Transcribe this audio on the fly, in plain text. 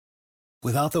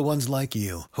Without the ones like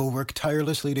you, who work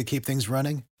tirelessly to keep things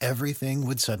running, everything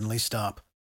would suddenly stop.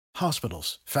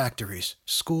 Hospitals, factories,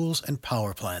 schools, and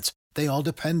power plants, they all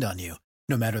depend on you.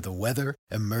 No matter the weather,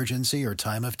 emergency, or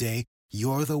time of day,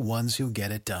 you're the ones who get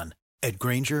it done. At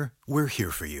Grainger, we're here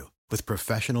for you with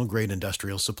professional-grade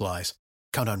industrial supplies.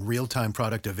 Count on real-time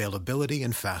product availability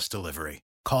and fast delivery.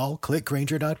 Call,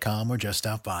 clickgrainger.com, or just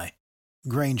stop by.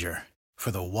 Grainger, for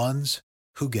the ones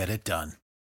who get it done.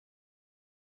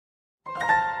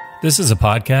 This is a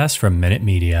podcast from Minute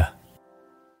Media.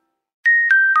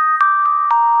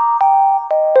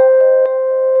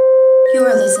 You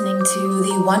are listening to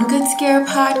the One Good Scare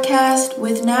podcast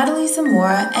with Natalie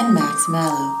Zamora and Max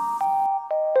Mallow.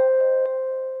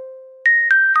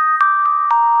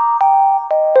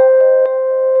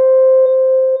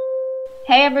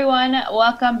 Hey everyone,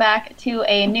 welcome back to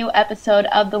a new episode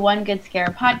of the One Good Scare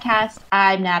podcast.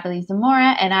 I'm Natalie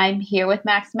Zamora and I'm here with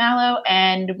Max Mallow,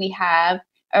 and we have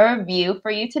a review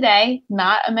for you today.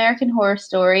 Not American Horror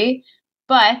Story,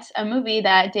 but a movie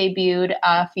that debuted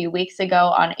a few weeks ago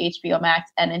on HBO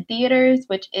Max and in theaters,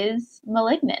 which is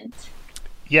Malignant.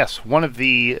 Yes, one of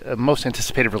the most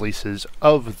anticipated releases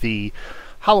of the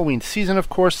Halloween season, of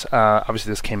course.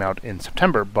 Obviously, this came out in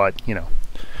September, but, you know,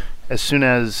 as soon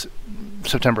as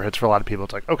September hits for a lot of people,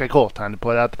 it's like, okay, cool, time to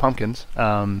put out the pumpkins. You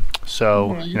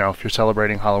know, if you're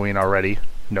celebrating Halloween already,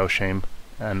 no shame,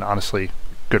 and honestly,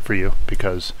 good for you,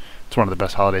 because it's one of the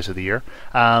best holidays of the year.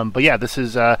 But yeah, this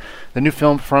is the new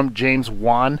film from James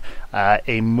Wan,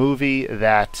 a movie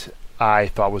that I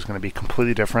thought was going to be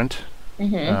completely different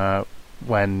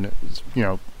when, you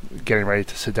know, getting ready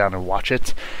to sit down and watch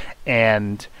it.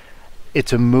 And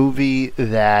it's a movie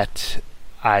that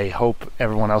I hope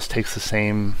everyone else takes the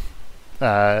same,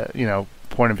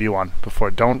 point of view on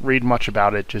before. Don't read much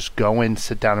about it. Just go in,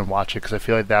 sit down, and watch it, because I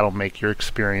feel like that'll make your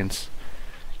experience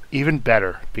even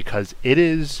better, because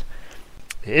it's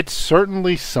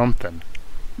certainly something.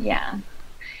 Yeah,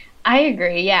 I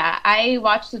agree. Yeah, I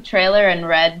watched the trailer and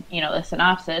read, the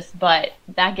synopsis, but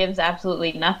that gives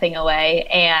absolutely nothing away.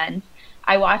 And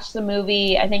I watched the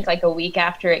movie, I think, like a week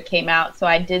after it came out, so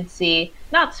I did see,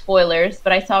 not spoilers,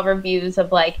 but I saw reviews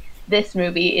of, like, this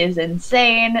movie is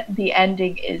insane, the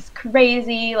ending is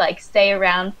crazy, like, stay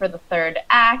around for the third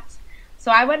act.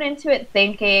 So I went into it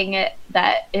thinking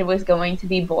that it was going to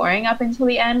be boring up until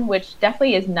the end, which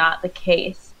definitely is not the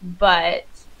case. But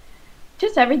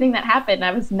just everything that happened,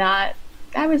 I was not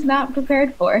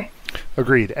prepared for.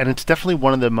 Agreed. And it's definitely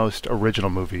one of the most original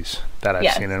movies that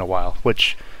I've seen in a while,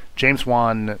 which James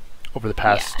Wan, over the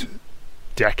past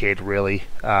decade, really,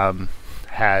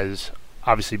 has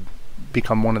obviously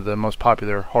become one of the most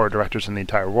popular horror directors in the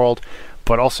entire world.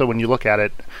 But also, when you look at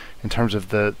it in terms of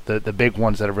the big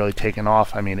ones that have really taken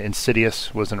off, I mean,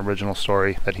 Insidious was an original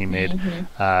story that he made.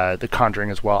 The Conjuring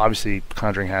as well. Obviously,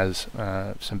 Conjuring has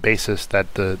some basis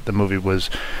that the movie was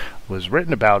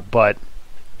written about, but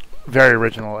very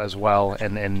original as well,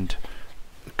 and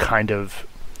kind of,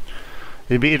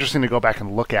 it'd be interesting to go back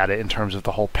and look at it in terms of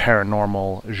the whole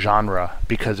paranormal genre,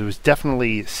 because it was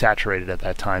definitely saturated at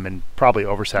that time and probably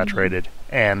oversaturated.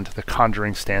 And The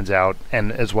Conjuring stands out,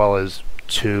 and as well as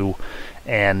 2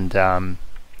 and The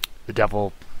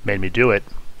Devil Made Me Do It.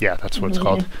 Yeah, that's what it's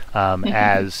called.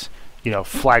 As,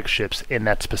 flagships in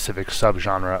that specific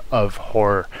subgenre of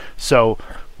horror. So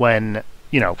when,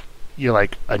 you're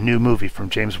like a new movie from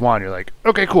James Wan, you're like,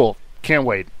 okay, cool, can't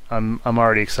wait. I'm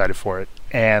already excited for it.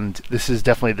 And this is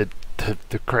definitely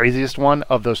the craziest one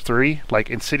of those 3. Like,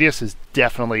 Insidious is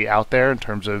definitely out there in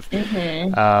terms of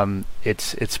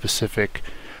its specific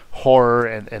horror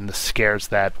and the scares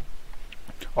that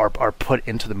are put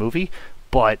into the movie.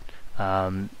 But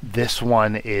this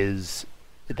one is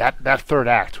that third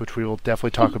act, which we will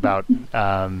definitely talk about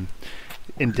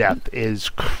in depth, is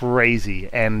crazy.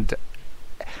 And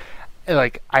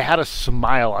like, I had a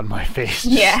smile on my face,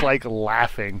 just like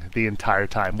laughing the entire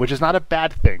time, which is not a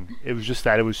bad thing. It was just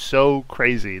that it was so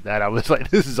crazy that I was like,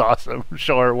 this is awesome.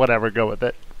 Sure, whatever, go with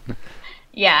it.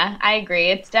 Yeah, I agree.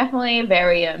 It's definitely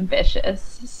very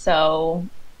ambitious, so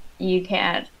you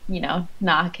can't,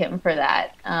 knock him for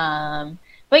that.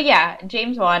 But yeah,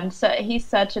 James Wan, so he's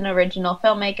such an original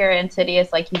filmmaker.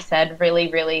 Insidious, like you said,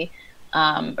 really, really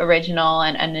original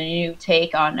and a new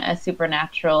take on a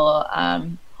supernatural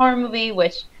horror movie,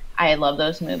 which I love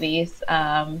those movies.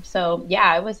 So yeah,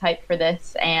 I was hyped for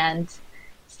this, and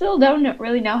still don't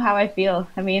really know how I feel.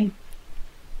 I mean,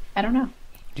 I don't know.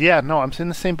 Yeah, no, I'm in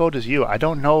the same boat as you. I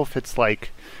don't know if it's like,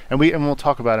 and we'll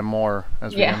talk about it more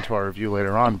as we get into our review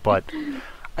later on, but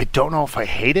I don't know if I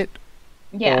hate it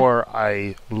or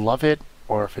I love it,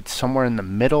 or if it's somewhere in the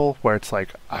middle where it's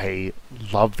like I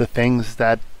love the things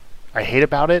that I hate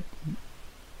about it,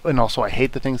 and also I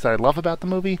hate the things that I love about the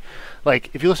movie. Like,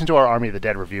 if you listen to our Army of the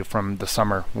Dead review from the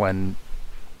summer when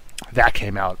that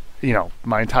came out, you know,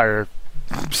 my entire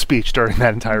speech during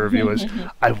that entire review was,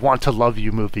 I want to love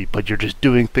you movie, but you're just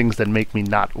doing things that make me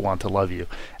not want to love you.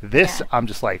 This, I'm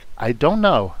just like, I don't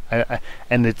know.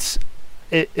 And it's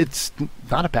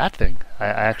not a bad thing. I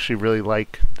actually really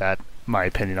like that my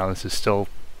opinion on this is still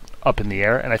up in the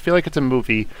air, and I feel like it's a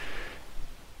movie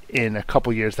in a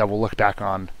couple years that we'll look back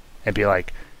on and be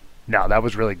like, no, that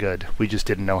was really good. We just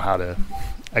didn't know how to,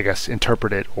 I guess,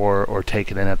 interpret it or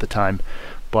take it in at the time.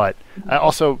 But I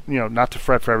also, you know, not to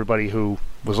fret for everybody who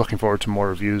was looking forward to more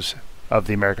reviews of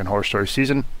the American Horror Story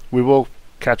season. We will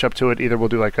catch up to it. Either we'll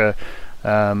do like a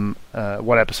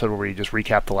one episode where we just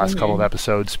recap the last couple of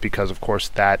episodes, because of course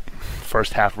that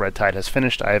first half Red Tide has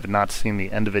finished. I have not seen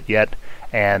the end of it yet,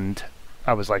 and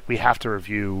I was like, we have to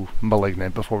review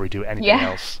Malignant before we do anything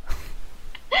else.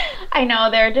 I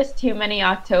know, there are just too many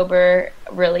October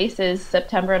releases,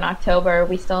 September and October.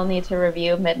 We still need to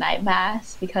review Midnight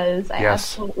Mass because I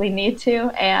absolutely need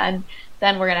to. And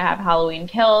then we're going to have Halloween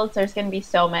Kills. There's going to be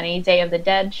so many. Day of the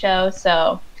Dead show.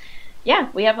 So, yeah,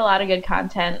 we have a lot of good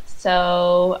content.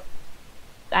 So,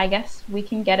 I guess we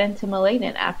can get into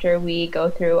Malignant after we go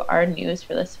through our news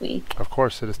for this week. Of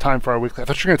course, it is time for our weekly. I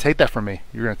thought you were going to take that from me.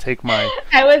 You were going to take my...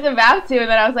 I was about to, and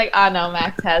then I was like, oh no,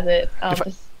 Max has it. I'll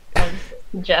just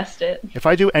suggest it. If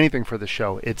I do anything for the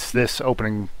show, it's this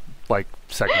opening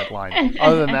segment line.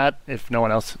 Other than that, if no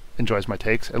one else enjoys my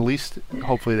takes, at least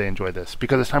hopefully they enjoy this,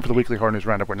 because it's time for the weekly horror news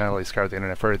roundup, where Natalie scoured the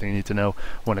internet for everything you need to know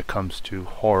when it comes to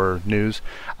horror news.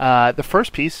 The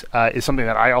first piece is something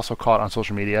that I also caught on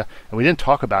social media, and we didn't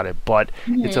talk about it, but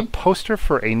it's a poster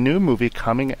for a new movie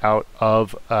coming out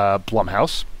of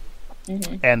Blumhouse.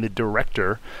 And the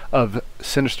director of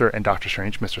Sinister and Doctor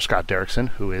Strange, Mr. Scott Derrickson,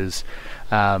 who is,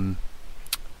 I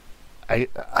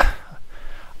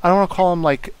don't want to call him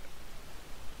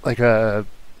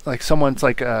someone's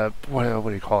what do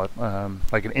you call it?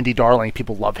 Like an indie darling.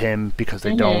 People love him because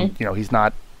they don't, he's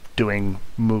not doing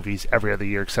movies every other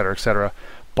year, et cetera, et cetera.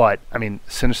 But I mean,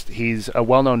 he's a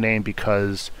well-known name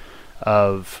because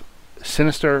of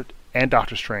Sinister and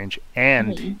Doctor Strange,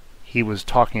 and he was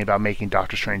talking about making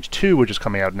Doctor Strange 2, which is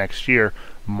coming out next year,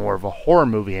 more of a horror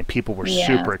movie, and people were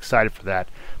super excited for that.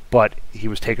 But he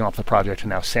was taken off the project, and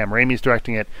now Sam Raimi's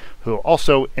directing it, who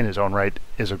also, in his own right,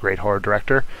 is a great horror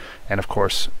director, and of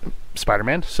course,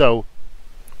 Spider-Man. So,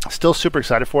 still super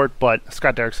excited for it, but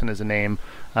Scott Derrickson is a name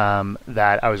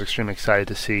that I was extremely excited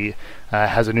to see.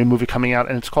 Has a new movie coming out,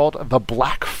 and it's called The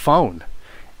Black Phone.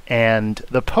 And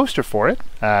the poster for it,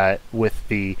 with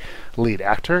the lead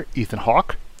actor, Ethan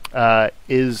Hawke,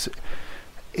 he's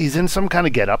in some kind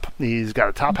of getup. He's got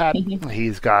a top hat,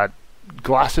 he's got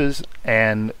glasses,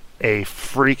 and a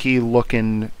freaky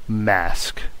looking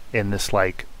mask in this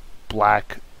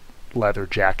black leather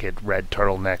jacket, red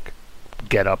turtleneck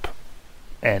getup.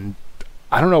 And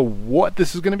I don't know what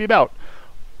this is going to be about,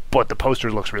 but the poster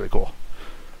looks really cool.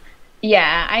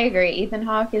 Yeah, I agree. Ethan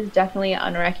Hawke is definitely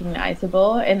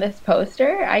unrecognizable in this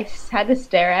poster. I just had to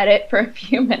stare at it for a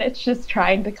few minutes just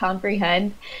trying to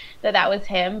comprehend that was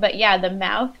him. But yeah, the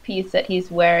mouthpiece that he's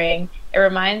wearing, it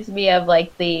reminds me of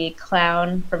the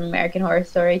clown from American Horror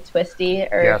Story, Twisty.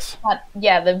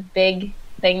 The big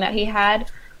thing that he had.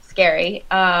 Scary.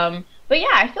 But yeah,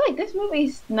 I feel like this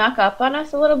movie snuck up on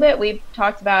us a little bit. We've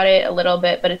talked about it a little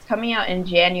bit, but it's coming out in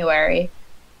January.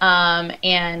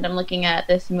 And I'm looking at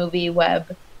this Movie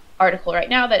Web article right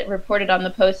now that reported on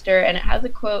the poster, and it has a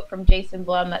quote from Jason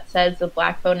Blum that says, "The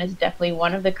Black Phone is definitely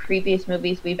one of the creepiest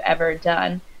movies we've ever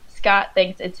done. Scott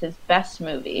thinks it's his best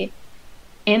movie."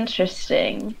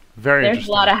 Interesting. Very There's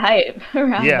interesting. a lot of hype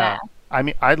around that. I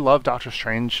mean, I love Doctor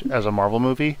Strange as a Marvel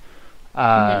movie.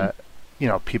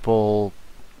 People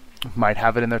might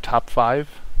have it in their top 5.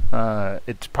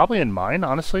 It's probably in mine,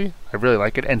 honestly. I really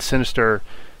like it. And Sinister,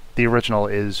 the original,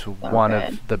 is one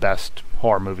of the best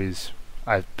horror movies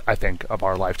I think of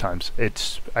our lifetimes.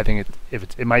 It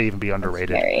might even be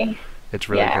underrated. It's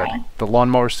really good. The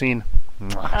lawnmower scene,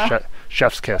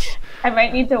 chef's kiss. I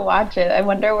might need to watch it. I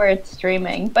wonder where it's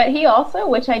streaming. But he also,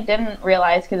 which I didn't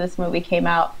realize because this movie came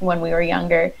out when we were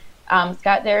younger,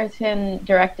 Scott Derrickson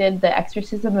directed The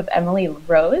Exorcism of Emily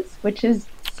Rose, which is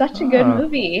such a good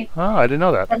movie. Oh, I didn't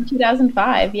know that. From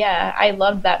 2005. Yeah, I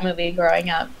loved that movie growing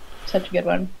up. Such a good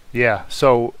one. Yeah,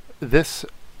 so the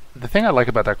thing I like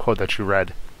about that quote that you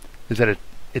read is that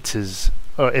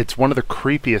it's one of the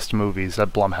creepiest movies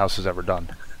that Blumhouse has ever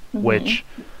done, which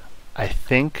I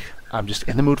think I'm just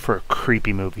in the mood for a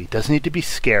creepy movie. Doesn't need to be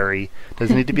scary,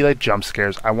 doesn't need to be jump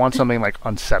scares. I want something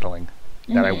unsettling,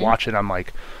 that I watch it, I'm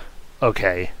like,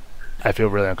 okay, I feel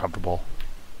really uncomfortable.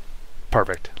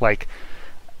 perfect. Like,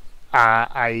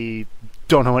 I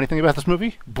don't know anything about this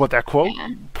movie, but that quote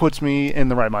puts me in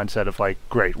the right mindset of like,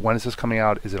 great, when is this coming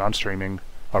out? Is it on streaming?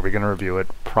 Are we going to review it?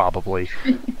 Probably.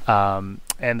 And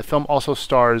the film also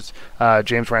stars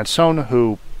James Ransone,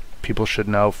 who people should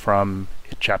know from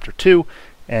Chapter 2,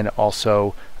 and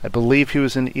also I believe he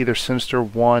was in either Sinister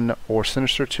 1 or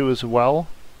Sinister 2 as well.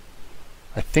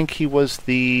 I think he was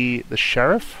the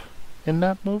sheriff in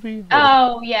that movie.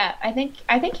 Oh yeah, I think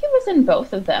he was in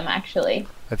both of them actually.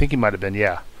 I think he might have been,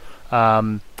 yeah.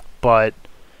 But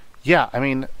yeah, I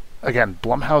mean, again,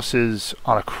 Blumhouse is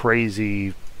on a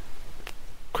crazy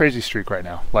streak right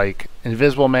now. Like,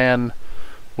 Invisible Man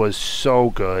was so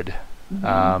good.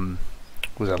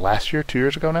 Was it last year? 2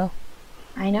 years ago now?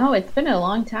 I know, it's been a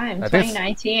long time.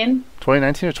 2019?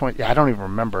 2019 or 20... Yeah, I don't even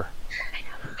remember.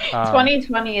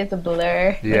 2020 is a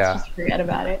blur. Yeah. Let's just forget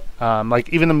about it. Like,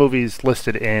 even the movies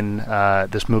listed in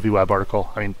this MovieWeb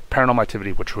article, I mean, Paranormal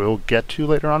Activity, which we'll get to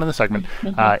later on in the segment,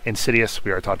 Insidious,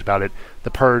 we already talked about it,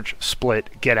 The Purge, Split,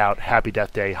 Get Out, Happy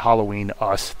Death Day, Halloween,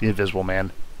 Us, The Invisible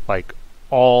Man, like,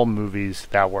 all movies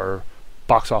that were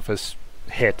box office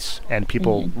hits, and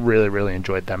people really, really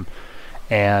enjoyed them.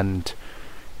 And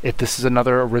if this is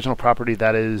another original property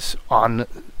that is on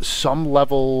some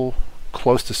level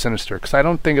close to Sinister, because I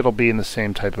don't think it'll be in the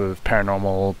same type of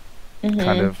paranormal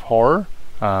kind of horror,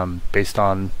 based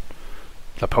on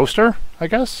the poster, I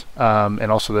guess, and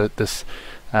also this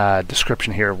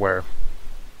description here where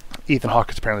Ethan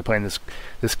Hawke is apparently playing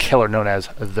this killer known as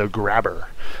the Grabber.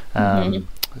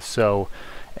 So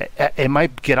it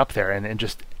might get up there and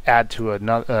just add to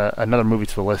another movie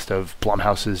to the list of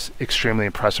Blumhouse's extremely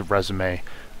impressive resume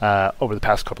over the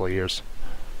past couple of years.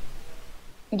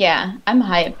 Yeah, I'm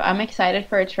hype. I'm excited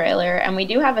for a trailer, and we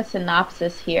do have a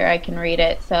synopsis here. I can read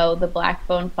it. So, the Black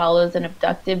Phone follows an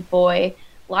abducted boy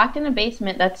locked in a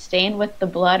basement that's stained with the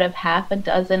blood of half a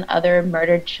dozen other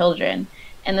murdered children.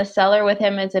 In the cellar with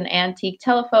him is an antique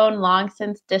telephone long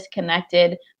since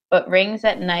disconnected, but rings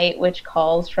at night, which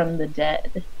calls from the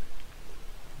dead.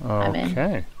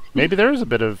 Okay. Maybe there is a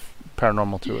bit of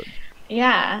paranormal to it.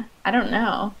 Yeah, I don't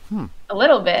know. A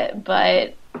little bit,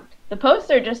 but the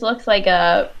poster just looks like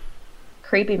a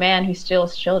creepy man who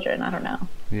steals children. I don't know.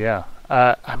 Yeah.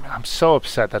 I'm so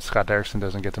upset that Scott Derrickson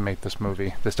doesn't get to make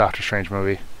this Doctor Strange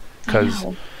movie, because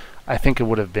I think it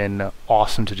would have been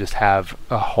awesome to just have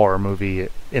a horror movie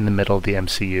in the middle of the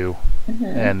MCU,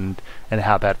 and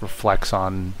how that reflects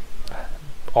on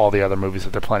all the other movies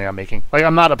that they're planning on making. Like,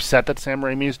 I'm not upset that Sam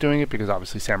Raimi is doing it, because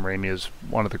obviously Sam Raimi is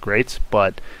one of the greats,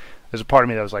 but there's a part of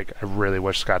me that was like, I really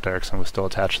wish Scott Derrickson was still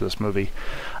attached to this movie.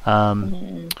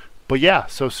 But yeah,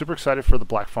 so super excited for The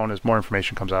Black Phone. As more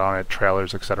information comes out on it,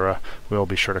 trailers, etc., we'll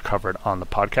be sure to cover it on the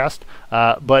podcast.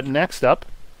 But next up,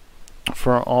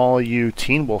 for all you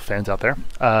Teen Wolf fans out there,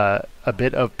 a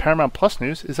bit of Paramount Plus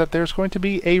news is that there's going to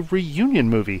be a reunion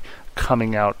movie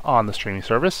coming out on the streaming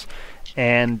service.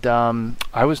 And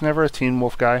I was never a Teen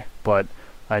Wolf guy, but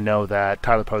I know that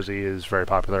Tyler Posey is very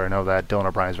popular. I know that Dylan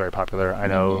O'Brien is very popular. I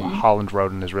know Holland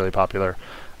Roden is really popular.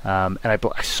 And I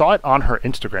saw it on her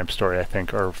Instagram story, I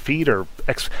think, or feed, or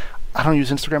I don't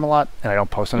use Instagram a lot, and I don't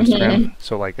post on Instagram.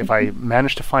 So, like, if I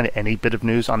manage to find any bit of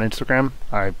news on Instagram,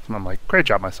 I'm like, great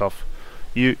job, myself.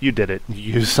 You did it.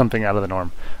 You used something out of the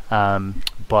norm.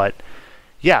 But,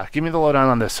 yeah, give me the lowdown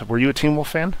on this. Were you a Teen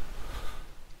Wolf fan?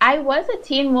 I was a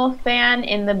Teen Wolf fan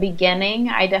in the beginning.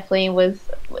 I definitely was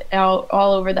all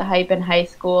over the hype in high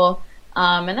school.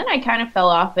 And then I kind of fell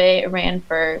off it. It ran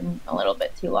for a little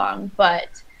bit too long. But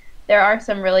there are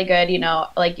some really good,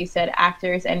 like you said,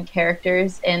 actors and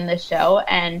characters in the show.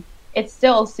 And it's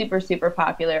still super, super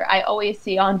popular. I always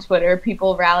see on Twitter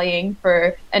people rallying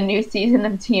for a new season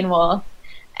of Teen Wolf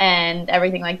and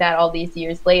everything like that all these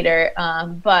years later.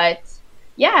 But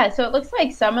yeah, so it looks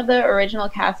like some of the original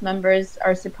cast members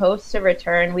are supposed to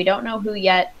return. We don't know who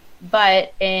yet,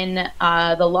 but in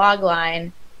the log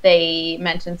line, they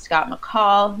mentioned Scott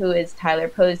McCall, who is Tyler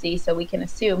Posey, so we can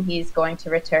assume he's going to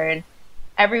return.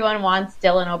 Everyone wants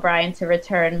Dylan O'Brien to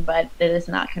return, but it is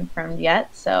not confirmed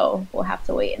yet, so we'll have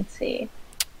to wait and see.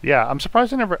 Yeah, I'm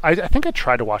surprised I think I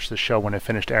tried to watch the show when it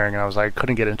finished airing, and I was like,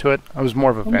 couldn't get into it. I was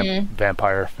more of a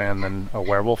vampire fan than a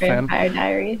werewolf fan. Vampire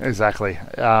Diaries. Exactly.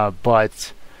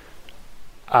 But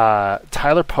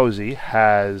Tyler Posey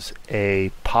has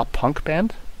a pop punk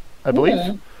band, I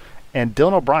believe, and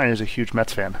Dylan O'Brien is a huge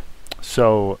Mets fan.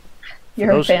 So you're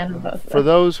a fan of both. For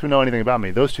those who know anything about me,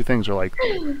 those two things are like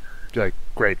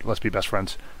great. Let's be best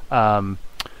friends.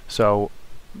 So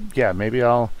yeah, maybe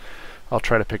I'll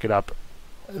try to pick it up.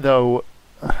 Though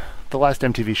the last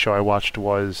MTV show I watched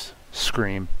was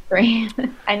Scream.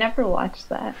 I never watched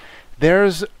that.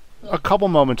 There's a couple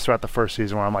moments throughout the first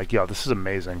season where I'm like, yo, this is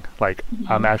amazing. Like,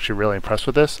 I'm actually really impressed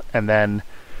with this. And then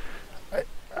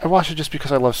I watched it just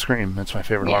because I love Scream. It's my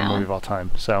favorite horror movie of all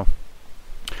time. So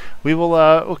we will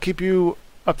we'll keep you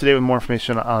up to date with more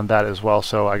information on that as well.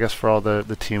 So I guess for all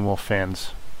the Teen Wolf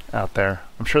fans out there,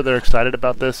 I'm sure they're excited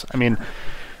about this. I mean,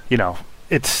 you know,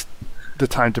 it's the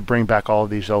time to bring back all of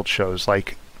these old shows.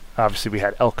 Like, obviously we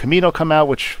had El Camino come out,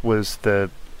 which was the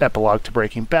epilogue to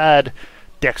Breaking Bad.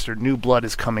 Dexter New Blood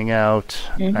is coming out.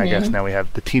 I guess now we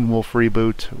have the Teen Wolf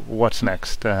reboot. What's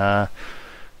next?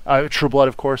 True Blood,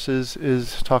 of course,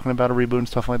 is talking about a reboot and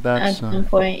stuff like that. At some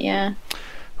point, yeah.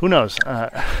 Who knows?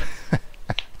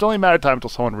 It's only a matter of time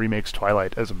until someone remakes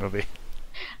Twilight as a movie.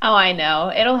 Oh, I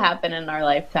know. It'll happen in our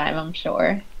lifetime, I'm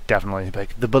sure. Definitely.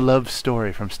 Like, the beloved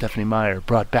story from Stephenie Meyer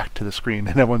brought back to the screen,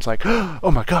 and everyone's like,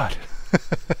 oh my god.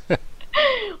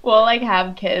 We'll, like,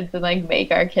 have kids and, like,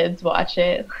 make our kids watch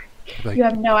it. Like, you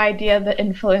have no idea the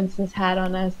influence this had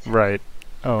on us. Right.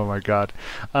 Oh my god.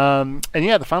 And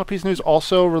yeah, the final piece of news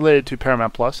also related to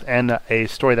Paramount Plus, and a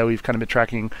story that we've kind of been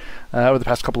tracking over the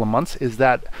past couple of months is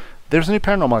that there's a new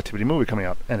Paranormal Activity movie coming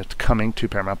out, and it's coming to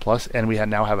Paramount Plus, and we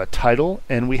now have a title,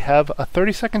 and we have a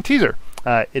 30-second teaser.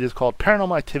 It is called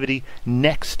Paranormal Activity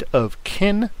Next of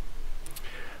Kin.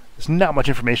 There's not much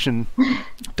information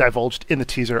divulged in the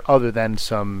teaser other than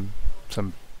some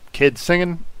kids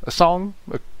singing a song,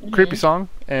 a creepy song,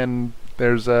 and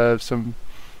there's some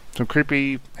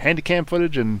creepy handycam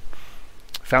footage and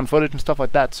found footage and stuff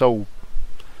like that. So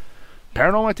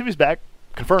Paranormal Activity's back,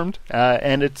 confirmed,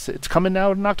 and it's coming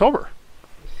out in October.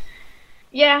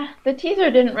 Yeah, the teaser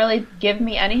didn't really give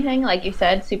me anything, like you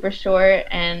said, super short,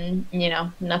 and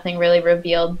nothing really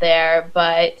revealed there.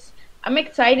 But I'm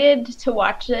excited to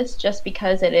watch this just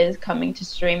because it is coming to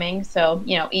streaming, so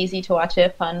easy to watch, a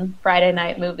fun Friday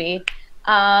night movie.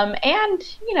 And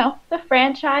the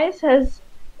franchise has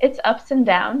its ups and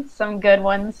downs, some good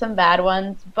ones, some bad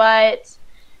ones, but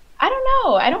I don't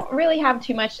know. I don't really have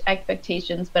too much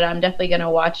expectations, but I'm definitely going to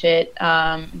watch it.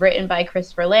 Written by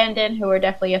Christopher Landon, who we're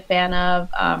definitely a fan of,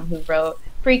 who wrote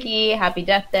Freaky, Happy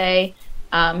Death Day.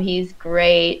 He's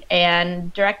great.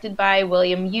 And directed by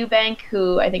William Eubank,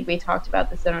 who I think we talked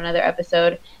about this in another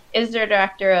episode, is the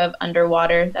director of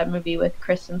Underwater, that movie with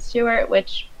Kristen Stewart,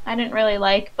 which I didn't really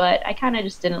like, but I kind of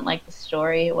just didn't like the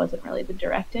story. It wasn't really the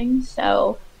directing,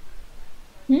 so...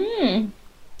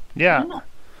 Yeah.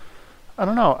 I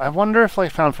don't know. I wonder if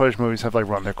found footage movies have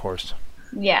run their course.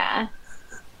 Yeah.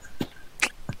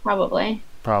 Probably.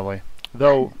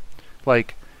 Though, I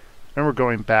remember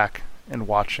going back and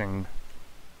watching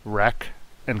Rec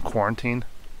and Quarantine.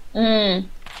 Was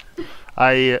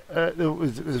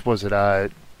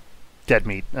it Dead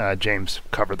Meat? James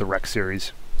covered the Rec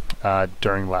series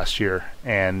during last year,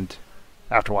 and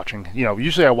after watching,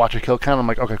 usually I watch a kill count, I'm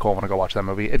like, okay, cool, I want to go watch that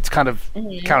movie. It's kind of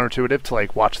counterintuitive to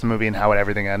watch the movie and how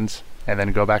everything ends, and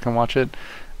then go back and watch it.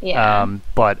 Yeah.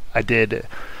 But I did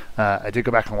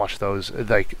go back and watch those.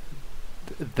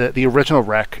 The original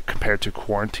Rec compared to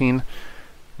Quarantine,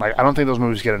 I don't think those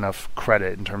movies get enough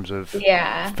credit in terms of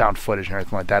found footage and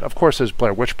everything like that. Of course, there's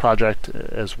Blair Witch Project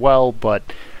as well, but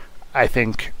I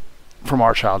think from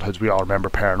our childhoods, we all remember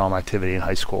Paranormal Activity in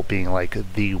high school being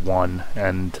the one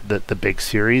and the big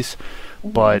series.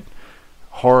 But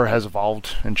horror has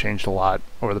evolved and changed a lot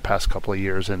over the past couple of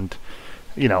years, and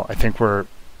I think we're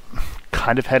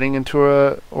kind of heading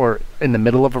into or in the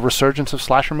middle of a resurgence of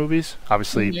slasher movies.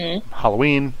 Obviously,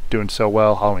 Halloween doing so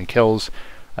well. Halloween Kills,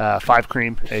 5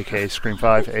 Cream, aka Scream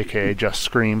 5, aka Just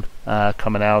Scream,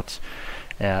 coming out.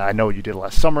 I Know What You Did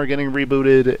Last Summer getting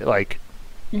rebooted.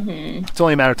 It's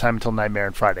only a matter of time until Nightmare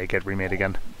and Friday get remade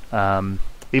again.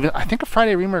 Even I think a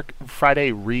Friday remake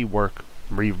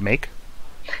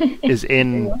is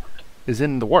in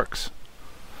the works.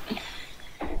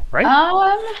 Right?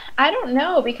 I don't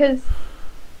know, because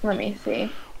let me see.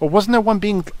 Or wasn't there one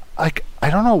being I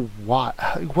don't know why.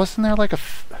 Wasn't there I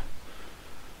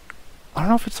don't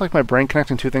know if it's my brain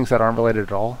connecting two things that aren't related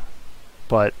at all,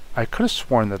 but I could have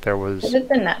sworn that there was. Is it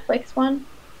the Netflix one?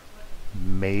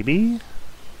 Maybe.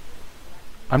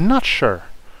 I'm not sure,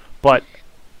 but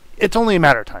it's only a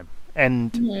matter of time.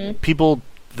 And people,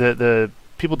 the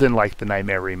people didn't like the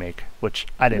Nightmare remake, which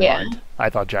I didn't mind. I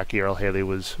thought Jackie Earle Haley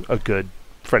was a good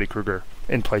Freddy Krueger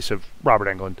in place of Robert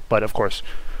Englund, but of course,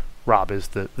 Rob is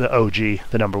the OG,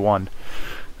 the number one.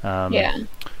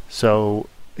 So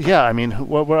yeah, I mean,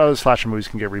 what other slasher movies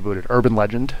can get rebooted? Urban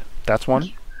Legend, that's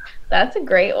one. That's a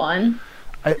great one.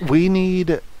 We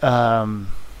need a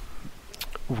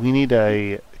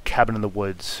Cabin in the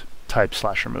Woods type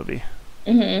slasher movie.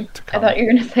 I thought you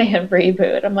were going to say a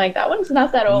reboot. I'm like, that one's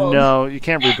not that old. No, you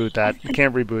can't reboot that. You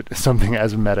can't reboot something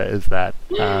as meta as that.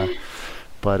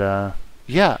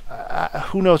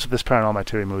 Who knows if this Paranormal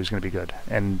Activity movie is going to be good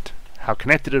and how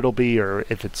connected it'll be, or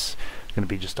if it's going to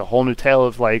be just a whole new tale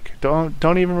of like, don't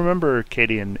even remember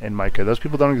Katie and Micah. Those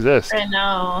people don't exist. I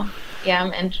know. Yeah,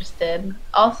 I'm interested.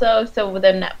 Also, so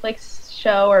the Netflix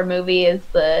show or movie is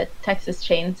the Texas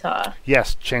Chainsaw.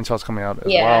 Yes, Chainsaw's coming out as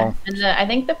well. And I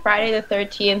think the Friday the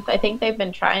 13th, I think they've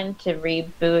been trying to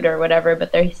reboot or whatever,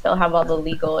 but they still have all the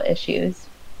legal issues.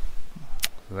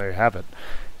 So there you have it.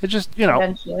 It just, you know,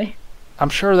 eventually. I'm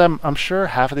sure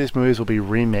half of these movies will be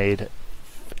remade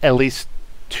at least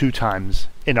 2 times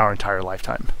in our entire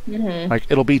lifetime. Like,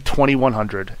 it'll be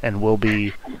 2100 and we'll be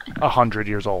 100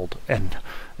 years old and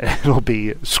it'll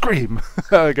be Scream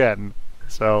again.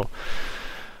 So,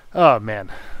 oh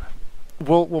man,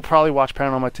 we'll probably watch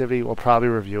Paranormal Activity. We'll probably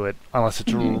review it unless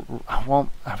it's I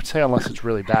would say unless it's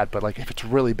really bad. But like, if it's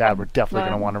really bad, we're definitely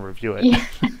gonna want to review it. Yeah.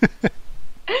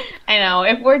 I know.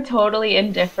 If we're totally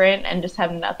indifferent and just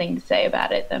have nothing to say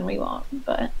about it, then we won't.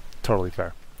 But totally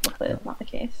fair. Hopefully that's not the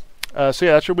case. So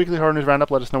yeah, that's your weekly horror news roundup.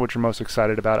 Let us know what you're most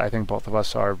excited about. I think both of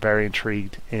us are very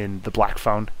intrigued in the Black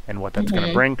Phone and what that's going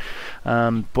to bring.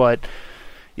 But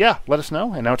yeah, let us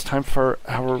know. And now it's time for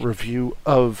our review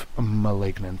of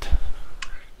 *Malignant*.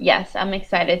 Yes, I'm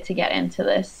excited to get into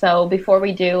this. So before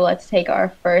we do, let's take our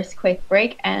first quick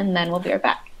break and then we'll be right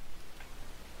back.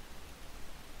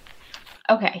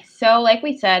 Okay, so like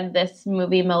we said, this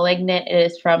movie *Malignant*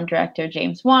 is from director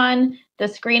James Wan. The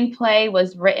screenplay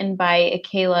was written by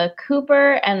Akela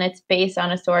Cooper, and it's based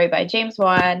on a story by James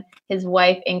Wan, his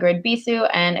wife Ingrid Bisu,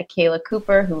 and Akela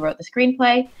Cooper, who wrote the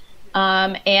screenplay.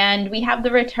 And we have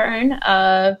the return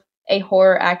of a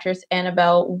horror actress,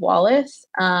 Annabelle Wallis,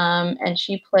 and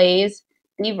she plays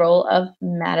the role of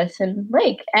Madison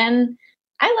Lake. And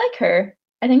I like her.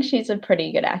 I think she's a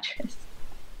pretty good actress.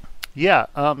 Yeah,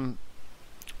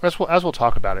 as we'll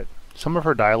talk about it, some of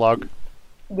her dialogue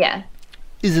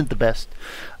isn't the best.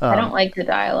 I don't like the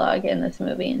dialogue in this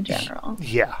movie in general.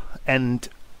 Yeah, and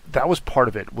that was part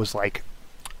of it, was like,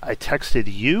 I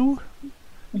texted you,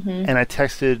 and I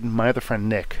texted my other friend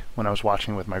Nick when I was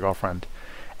watching with my girlfriend.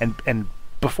 And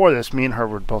before this, me and her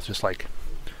were both just like,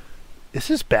 this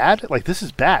is bad? Like, this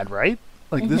is bad, right?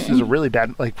 Like, this is a really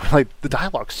bad, like the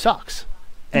dialogue sucks.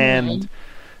 And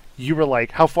you were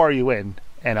like, how far are you in?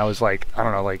 And I was like, I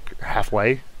don't know, like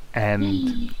halfway.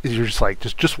 And you're just like,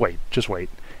 just wait.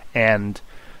 And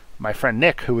my friend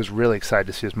Nick, who was really excited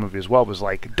to see this movie as well, was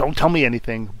like, don't tell me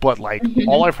anything, but like,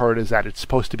 all I've heard is that it's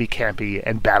supposed to be campy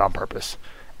and bad on purpose.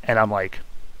 And I'm like,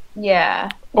 yeah,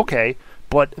 okay.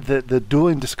 But the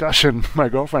dueling discussion my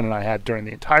girlfriend and I had during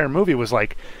the entire movie was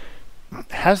like,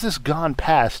 has this gone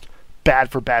past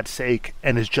bad for bad's sake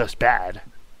and is just bad?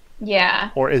 Yeah.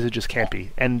 Or is it just campy?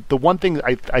 And the one thing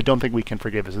I don't think we can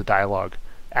forgive is the dialogue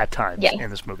at times in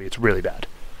this movie. It's really bad.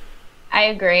 I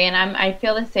agree, and I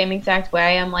feel the same exact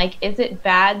way. I'm like, is it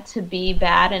bad to be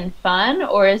bad and fun,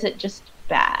 or is it just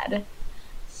bad?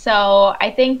 So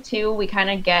I think, too, we kind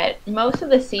of get, most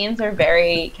of the scenes are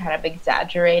very kind of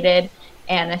exaggerated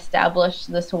and establish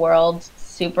this world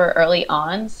super early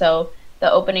on. So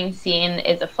the opening scene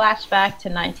is a flashback to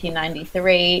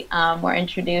 1993. We're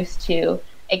introduced to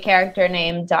a character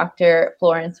named Dr.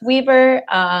 Florence Weaver,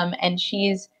 and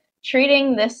she's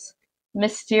treating this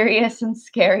mysterious and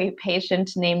scary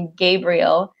patient named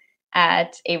Gabriel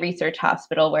at a research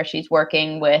hospital where she's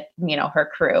working with,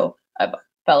 her crew of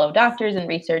fellow doctors and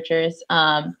researchers.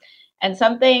 And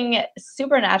something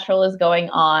supernatural is going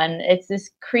on. It's this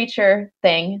creature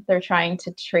thing they're trying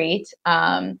to treat.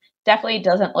 Definitely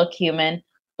doesn't look human,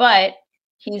 but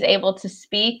he's able to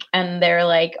speak, and they're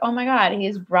like, oh my God,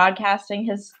 he's broadcasting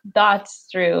his thoughts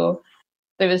through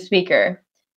the speaker.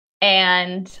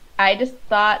 And I just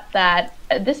thought that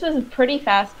this was pretty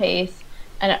fast paced,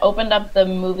 and it opened up the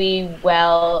movie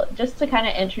well, just to kind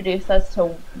of introduce us to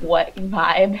what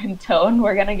vibe and tone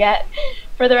we're going to get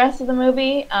for the rest of the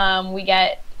movie. We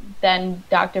get then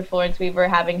Dr. Florence Weaver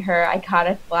having her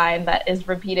iconic line that is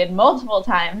repeated multiple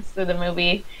times through the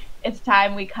movie. It's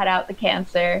time we cut out the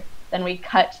cancer. Then we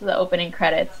cut to the opening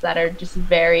credits that are just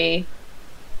very,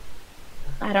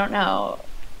 I don't know,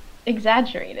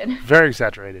 exaggerated. Very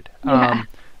exaggerated. Yeah.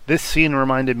 This scene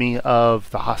reminded me of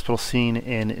the hospital scene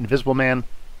in Invisible Man,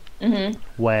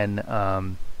 when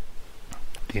the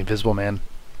Invisible Man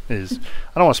is,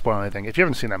 I don't want to spoil anything. If you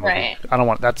haven't seen that movie,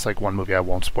 that's like one movie I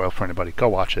won't spoil for anybody. Go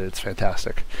watch it. It's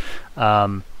fantastic.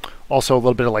 Also a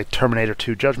little bit of like Terminator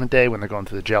 2 Judgment Day when they're going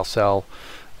through the jail cell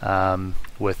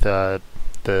with the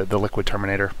liquid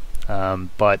Terminator.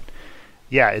 But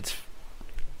yeah,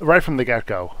 right from the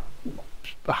get-go,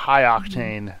 high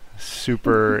octane,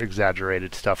 super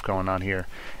exaggerated stuff going on here.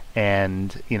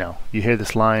 And, you know, you hear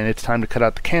this line, it's time to cut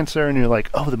out the cancer, and you're like,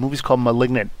 oh, the movie's called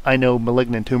Malignant. I know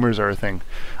malignant tumors are a thing.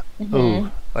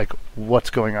 Ooh, like, what's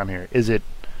going on here? Is it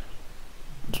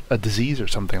a disease or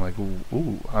something? Like,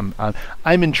 ooh,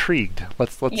 I'm intrigued.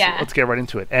 Let's get right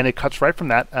into it. And it cuts right from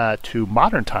that to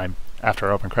modern time after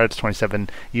our open credits, 27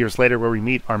 years later, where we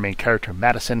meet our main character,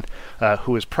 Madison,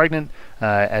 who is pregnant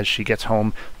as she gets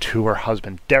home to her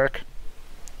husband, Derek.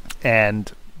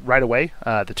 And right away,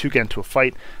 the two get into a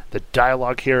fight. The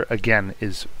dialogue here, again,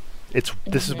 this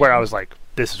is where I was like,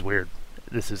 this is weird.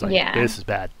 This is like, this is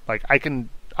bad. Like, I can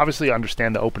obviously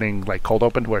understand the opening, like, cold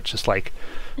open, where it's just, like,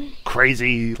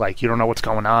 crazy, like, you don't know what's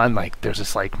going on. Like, there's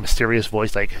this, like, mysterious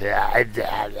voice, like, blah,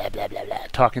 blah, blah, blah, blah,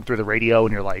 talking through the radio,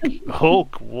 and you're like,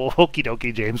 okie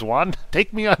dokie, James Wan,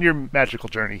 take me on your magical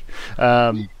journey.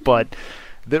 But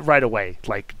right away,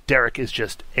 like, Derek is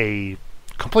just a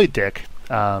complete dick.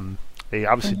 They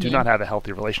obviously do not have a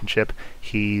healthy relationship.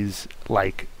 He's,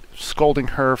 like, scolding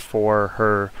her for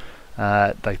her,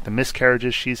 like, the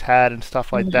miscarriages she's had and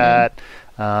stuff like that.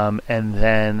 And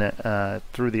then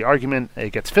through the argument,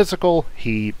 it gets physical.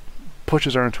 He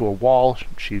pushes her into a wall.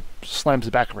 She slams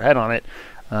the back of her head on it.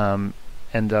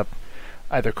 End up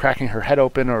either cracking her head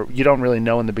open, or you don't really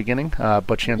know in the beginning,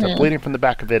 but she ends up bleeding from the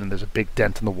back of it, and there's a big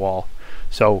dent in the wall.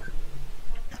 So,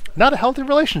 not a healthy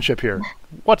relationship here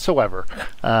whatsoever,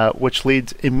 which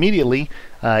leads immediately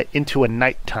into a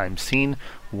nighttime scene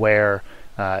where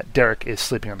Derek is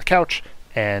sleeping on the couch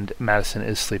and Madison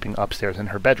is sleeping upstairs in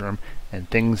her bedroom, and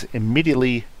things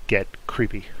immediately get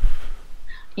creepy.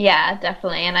 Yeah,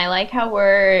 definitely. And I like how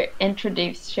we're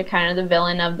introduced to kind of the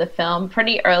villain of the film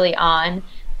pretty early on.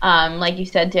 Like you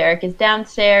said, Derek is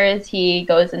downstairs. He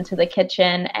goes into the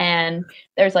kitchen, and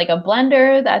there's like a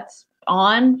blender that's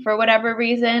on for whatever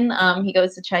reason. He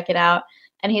goes to check it out,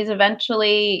 and he's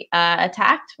eventually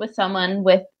attacked with someone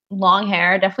with long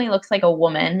hair. Definitely looks like a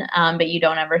woman, but you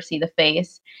don't ever see the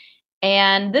face.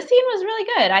 And this scene was really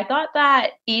good. I thought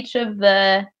that each of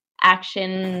the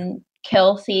action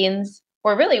kill scenes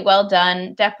were really well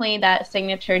done. Definitely that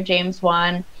signature James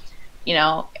Wan, you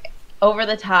know, over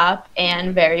the top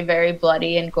and very, very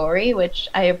bloody and gory, which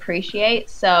I appreciate.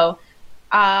 So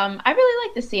I really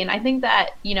like the scene. I think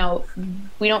that, you know,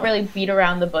 we don't really beat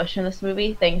around the bush in this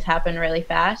movie. Things happen really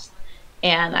fast.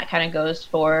 And that kind of goes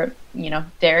for, you know,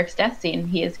 Derek's death scene.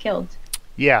 He is killed.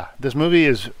 Yeah, this movie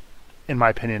is, in my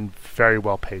opinion, very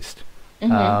well paced.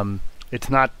 It's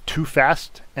not too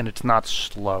fast, and it's not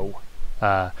slow,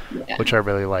 which I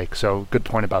really like. So good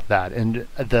point about that. And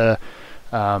the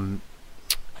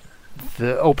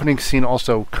opening scene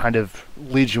also kind of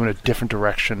leads you in a different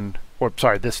direction. Or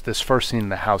sorry, this first scene in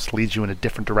the house leads you in a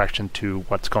different direction to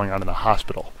what's going on in the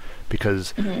hospital,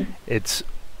 because it's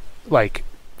like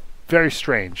very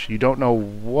strange. You don't know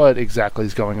what exactly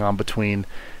is going on between,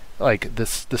 like, the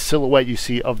silhouette you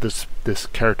see of this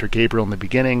character Gabriel in the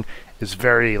beginning is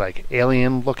very, like,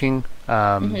 alien looking.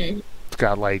 It's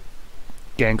got, like,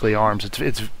 gangly arms.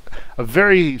 It's a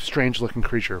very strange looking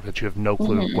creature that you have no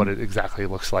clue what it exactly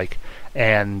looks like.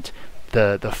 And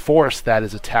the force that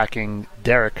is attacking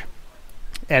Derek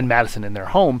and Madison in their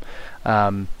home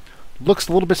looks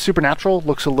a little bit supernatural,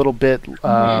 looks a little bit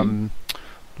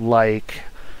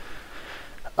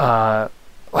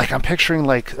like I'm picturing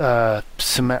like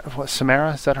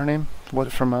Samara, is that her name?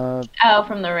 What from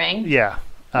from The Ring? Yeah.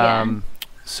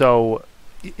 So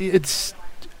it's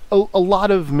a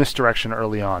lot of misdirection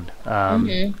early on.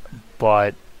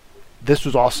 But this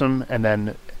was awesome, and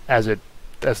then as the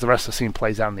rest of the scene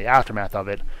plays out in the aftermath of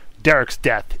it, Derek's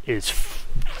death is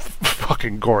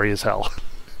fucking gory as hell.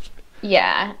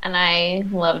 Yeah, and I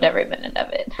loved every minute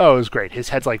of it. Oh, it was great. His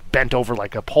head's like bent over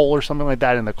like a pole or something like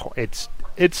that, and it's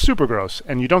super gross,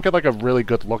 and you don't get like a really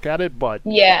good look at it, but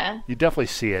yeah, you definitely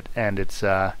see it, and it's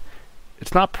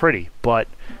not pretty. But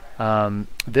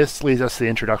this leads us to the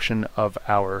introduction of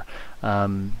our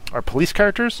police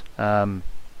characters.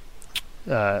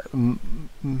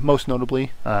 Most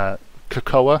notably,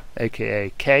 Kakoa,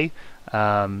 aka Kay,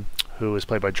 who is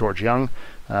played by George Young.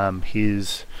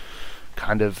 He's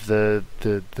kind of the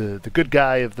good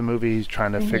guy of the movie. He's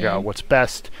trying to figure out what's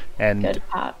best. And good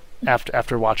pop.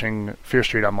 After watching Fear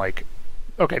Street, I'm like,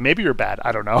 okay, maybe you're bad.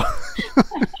 I don't know.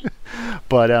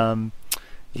 But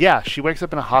yeah, she wakes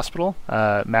up in a hospital.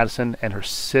 Madison and her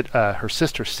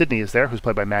sister Sydney is there, who's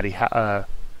played by Maddie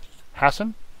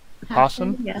Hassan.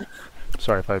 Yeah.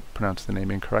 Sorry if I pronounced the name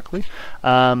incorrectly.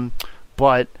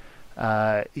 But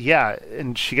yeah,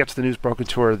 and she gets the news broken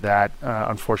to her that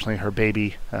unfortunately her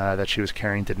baby that she was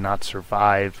carrying did not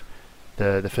survive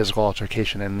the physical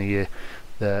altercation and the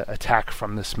the attack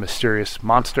from this mysterious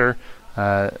monster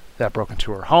that broke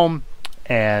into her home,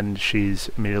 and she's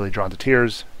immediately drawn to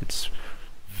tears. It's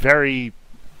a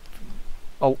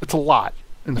lot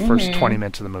in the first 20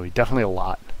 minutes of the movie. Definitely a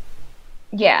lot.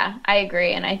 Yeah, I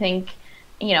agree. And I think,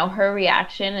 her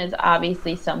reaction is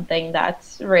obviously something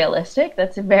that's realistic.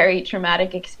 That's a very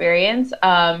traumatic experience.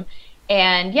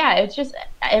 And yeah, it's just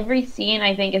every scene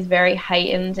I think is very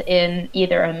heightened in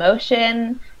either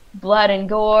emotion, blood and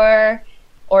gore,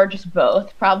 or just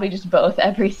both. Probably just both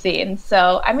every scene.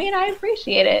 So, I mean, I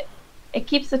appreciate it. It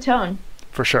keeps the tone.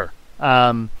 For sure.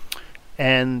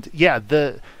 And yeah,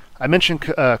 I mentioned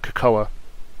Krakoa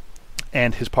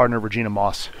and his partner Regina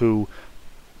Moss, who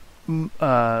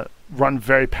run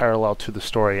very parallel to the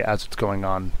story as it's going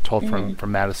on, told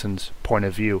from Madison's point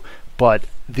of view. But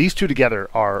these two together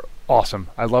are awesome.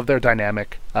 I love their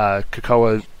dynamic.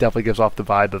 Krakoa definitely gives off the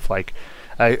vibe of like,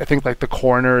 I think like the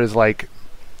coroner is like,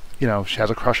 she has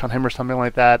a crush on him or something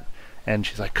like that. And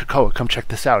she's like, Krakoa, come check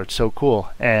this out. It's so cool.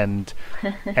 And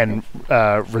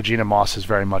Regina Moss is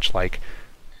very much like,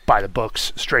 by the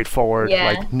books, straightforward,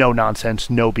 like no nonsense,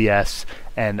 no BS.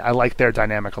 And I like their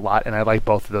dynamic a lot, and I like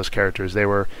both of those characters. They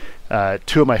were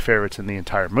two of my favorites in the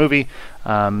entire movie.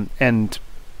 And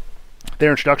their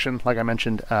introduction, like I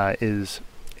mentioned, is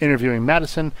interviewing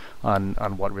Madison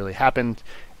on what really happened.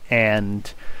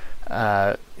 And,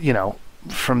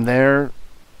 from there,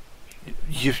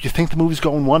 you think the movie's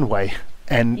going one way.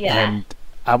 And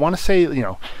I want to say,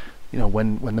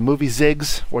 when the movie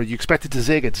zigs, or you expect it to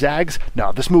zig, it zags.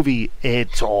 No, this movie,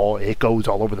 it goes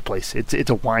all over the place. It's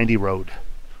a windy road.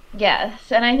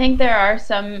 Yes, and I think there are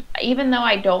some, even though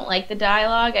I don't like the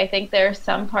dialogue, I think there are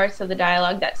some parts of the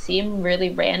dialogue that seem really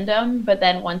random, but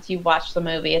then once you watch the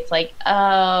movie, it's like,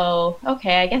 oh,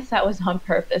 okay, I guess that was on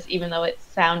purpose, even though it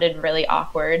sounded really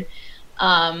awkward.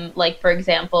 Like, for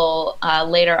example,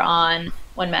 later on,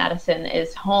 when Madison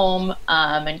is home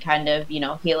and kind of,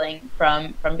 healing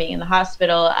from being in the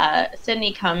hospital,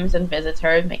 Sydney comes and visits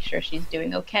her, make sure she's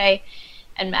doing okay.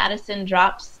 And Madison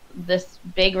drops this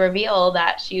big reveal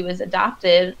that she was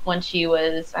adopted when she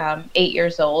was 8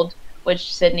 years old,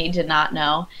 which Sydney did not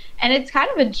know. And it's kind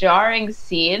of a jarring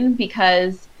scene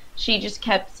because she just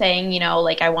kept saying,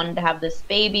 I wanted to have this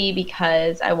baby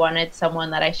because I wanted someone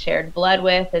that I shared blood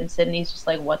with. And Sydney's just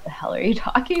like, what the hell are you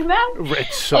talking about?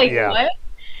 It's so, what?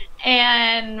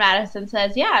 And Madison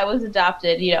says, yeah, I was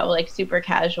adopted, super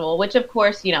casual, which of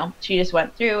course, she just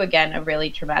went through, again, a really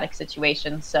traumatic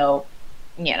situation. So,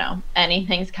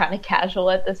 anything's kind of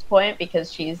casual at this point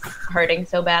because she's hurting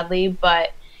so badly.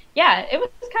 But yeah, it was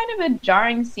kind of a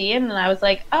jarring scene. And I was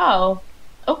like, oh,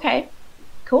 okay,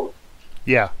 cool.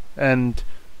 Yeah. And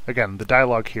again, the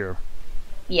dialogue here.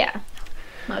 Yeah.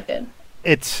 Not good.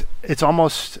 It's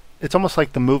almost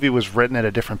like the movie was written at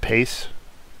a different pace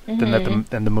than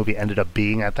the movie ended up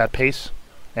being at that pace,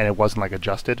 and it wasn't like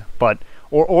adjusted, but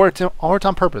or it's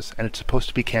on purpose and it's supposed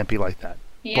to be campy like that.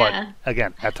 Yeah. But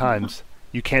again, at times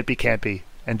you can't be campy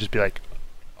and just be like,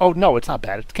 oh no, it's not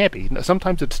bad, it's campy.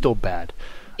 Sometimes it's still bad.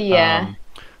 Yeah.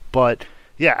 But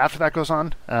yeah, after that goes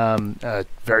on, a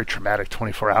very traumatic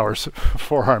 24 hours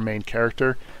for our main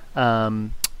character.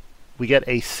 We get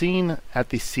a scene at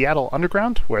the Seattle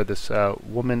Underground where this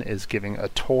woman is giving a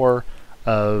tour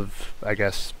of, I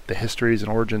guess, the histories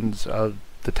and origins of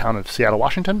the town of Seattle,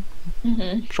 Washington.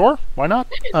 Sure, why not?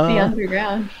 The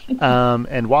Underground.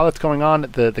 And while it's going on,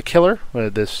 the killer,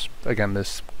 this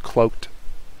cloaked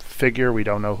figure, we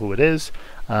don't know who it is,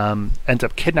 ends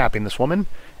up kidnapping this woman.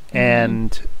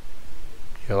 And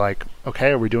you're like,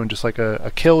 okay, are we doing just like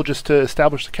a kill just to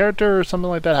establish the character or something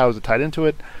like that? How is it tied into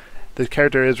it? The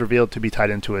character is revealed to be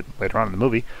tied into it later on in the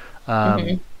movie.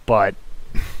 But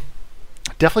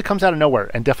definitely comes out of nowhere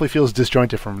and definitely feels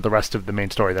disjointed from the rest of the main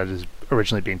story that is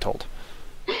originally being told.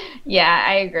 Yeah,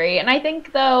 I agree. And I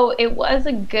think, though, it was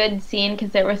a good scene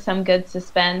because there was some good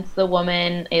suspense. The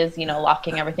woman is,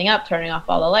 locking everything up, turning off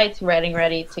all the lights, getting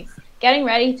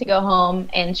ready to go home,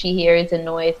 and she hears a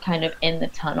noise kind of in the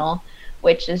tunnel,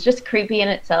 which is just creepy in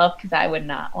itself because I would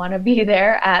not want to be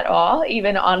there at all,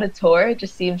 even on a tour. It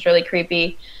just seems really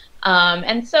creepy.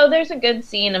 And so there's a good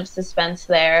scene of suspense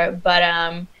there,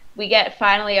 but we get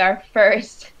finally our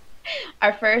first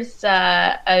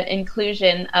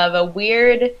inclusion of a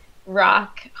weird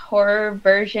rock horror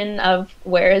version of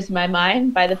Where Is My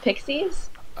Mind by the Pixies.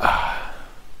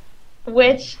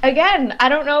 Which, again, I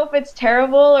don't know if it's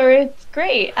terrible or it's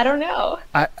great. I don't know.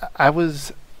 I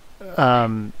was...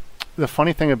 the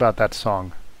funny thing about that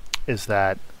song is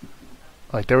that,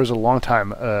 like, there was a long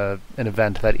time an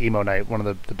event that Emo Night, one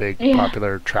of the big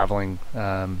popular traveling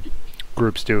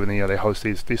groups do, and they host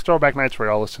these throwback nights where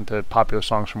we all listen to popular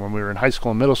songs from when we were in high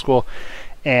school and middle school.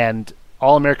 and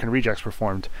All American Rejects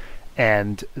performed,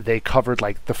 and they covered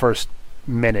like the first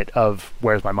minute of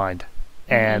Where's My Mind,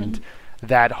 and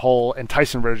that whole, and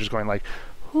Tyson Ritter just going like,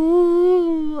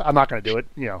 ooh, I'm not going to do it,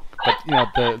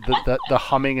 but the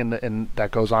humming and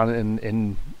that goes on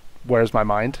in Where's My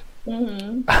Mind.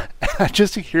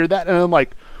 Just to hear that, and I'm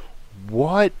like,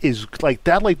 what is, like,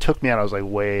 that like took me out. I was like,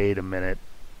 wait a minute,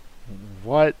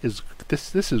 what is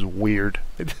this is weird.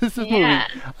 This movie, I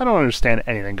don't understand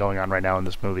anything going on right now in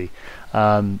this movie.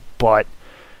 But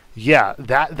yeah,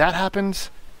 that happens,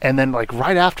 and then like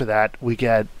right after that we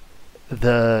get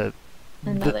another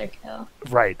kill.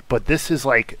 Right, but this is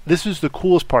the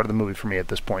coolest part of the movie for me at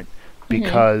this point,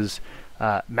 because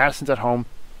Madison's at home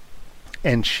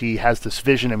and she has this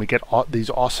vision, and we get these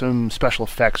awesome special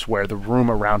effects where the room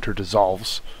around her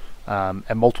dissolves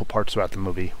at multiple parts throughout the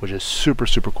movie, which is super,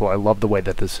 super cool. I love the way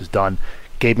that this is done.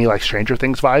 Gave me like Stranger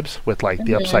Things vibes with like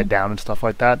the upside down and stuff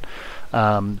like that.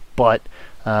 But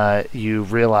you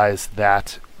realize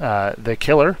that the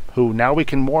killer, who now we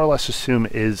can more or less assume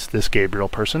is this Gabriel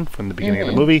person from the beginning of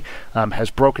the movie,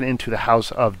 has broken into the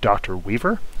house of Dr.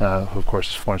 Weaver, who of course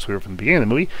is Florence Weaver from the beginning of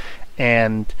the movie,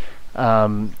 and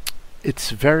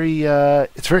it's very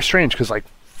strange because like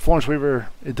Florence Weaver,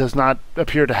 it does not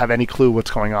appear to have any clue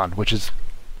what's going on, which is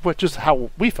how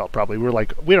we felt probably. We're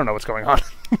like, we don't know what's going on.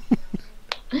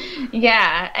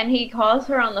 Yeah, and he calls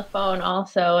her on the phone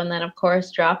also, and then of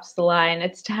course drops the line,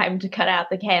 "It's time to cut out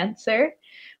the cancer,"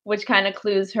 which kind of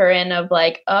clues her in of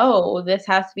like, oh, this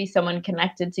has to be someone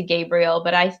connected to Gabriel,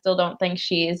 but I still don't think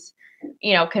she's,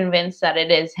 convinced that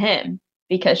it is him,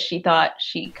 because she thought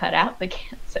she cut out the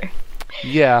cancer.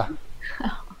 Yeah.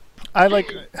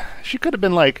 She could have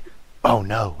been like, oh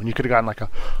no, and you could have gotten like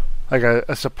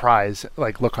a surprise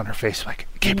like look on her face, like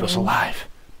Gabriel's alive,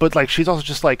 but like she's also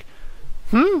just like,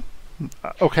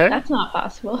 okay, that's not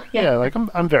possible. Yeah, like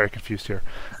I'm very confused here,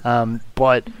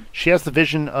 but she has the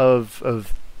vision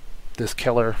of this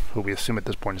killer, who we assume at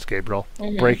this point is Gabriel,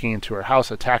 breaking into her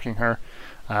house, attacking her,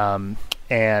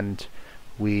 and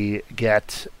we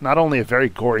get not only a very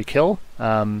gory kill,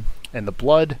 and the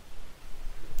blood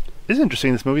is interesting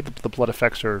in this movie. The blood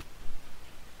effects are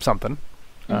something.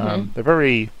 They're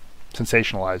very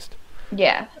sensationalized.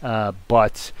 Yeah.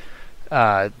 But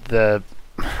I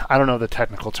don't know the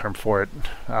technical term for it.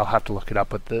 I'll have to look it up.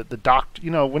 But the doctor,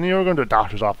 when you're going to a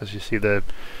doctor's office, you see the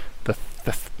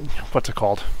what's it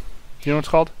called? Do you know what it's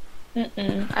called?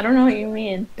 I don't know what you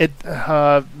mean. It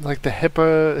like the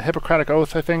Hippocratic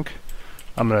Oath, I think.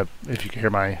 If you can hear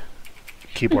my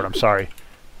keyboard, I'm sorry.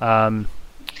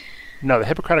 No, the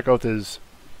Hippocratic Oath is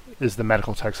the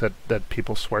medical text that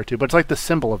people swear to, but it's like the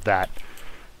symbol of that.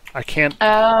 I can't...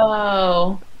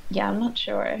 Oh, yeah, I'm not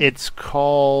sure. It's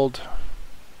called...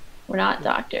 We're not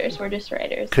doctors, we're just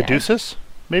writers. Caduceus,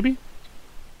 maybe?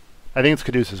 I think it's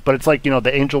Caduceus, but it's like,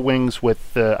 the angel wings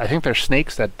with I think they're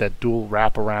snakes that dual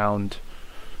wrap around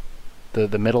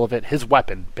the middle of it. His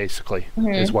weapon, basically,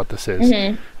 is what this is.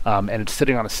 And it's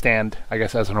sitting on a stand, I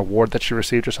guess, as an award that she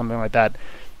received or something like that.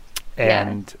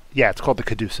 And it's called the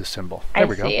Caduceus symbol. There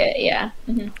we go. I see it, yeah.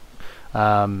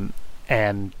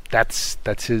 And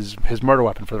that's his murder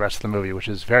weapon for the rest of the movie, which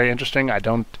is very interesting. I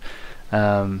didn't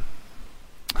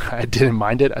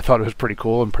mind it. I thought it was pretty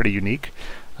cool and pretty unique.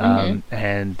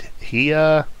 And he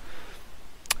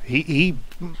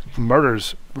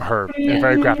murders her in a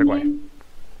very graphic way.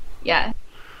 Yeah.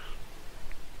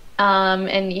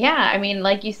 And yeah, I mean,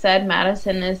 like you said,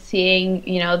 Madison is seeing,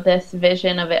 this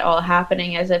vision of it all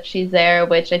happening as if she's there,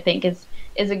 which I think is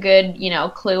a good,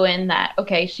 clue in that,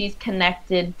 okay, she's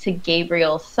connected to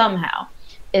Gabriel somehow.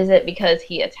 Is it because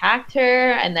he attacked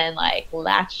her and then like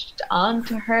latched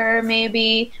onto her?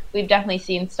 Maybe. We've definitely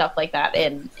seen stuff like that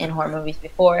in horror movies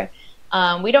before.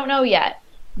 We don't know yet,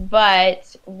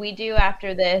 but we do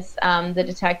after this. The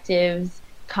detectives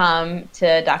come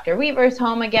to Dr. Weaver's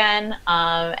home again,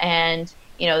 and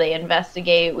they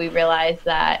investigate. We realize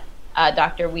that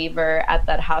Dr. Weaver at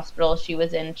that hospital, she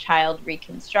was in child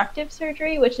reconstructive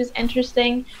surgery, which is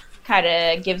interesting. Kind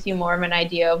of gives you more of an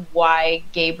idea of why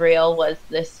Gabriel was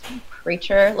this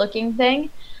creature-looking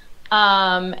thing.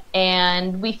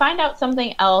 And we find out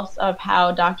something else of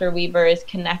how Dr. Weaver is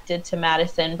connected to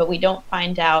Madison, but we don't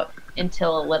find out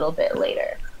until a little bit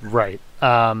later. Right.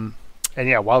 And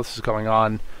yeah, while this is going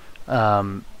on,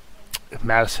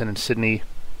 Madison and Sydney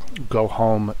go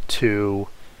home to,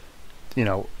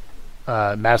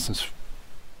 Madison's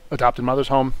adopted mother's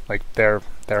home, like their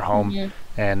home,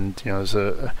 and there's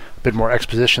a bit more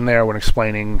exposition there when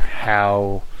explaining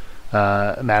how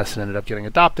Madison ended up getting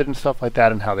adopted and stuff like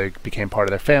that, and how they became part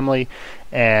of their family,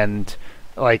 and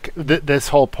like this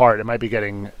whole part, it might be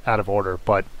getting out of order,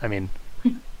 but I mean,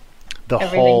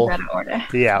 Everything's out of order.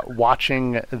 Yeah,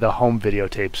 watching the home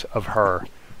videotapes of her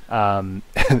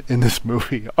in this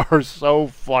movie are so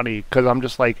funny, because I'm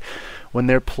just like, when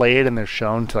they're played and they're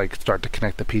shown to like start to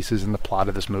connect the pieces in the plot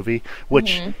of this movie,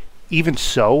 which even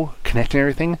so, connecting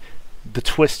everything, the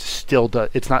twist still does.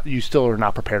 It's not, you still are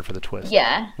not prepared for the twist.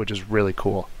 Yeah. Which is really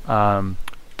cool.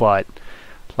 But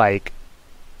like,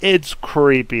 it's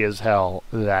creepy as hell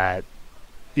that,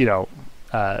 you know,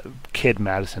 kid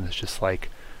Madison is just like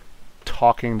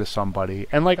talking to somebody,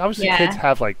 and like obviously kids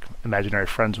have like imaginary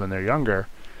friends when they're younger,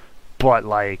 but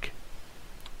like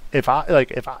if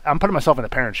I'm putting myself in the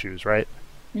parents' shoes, right?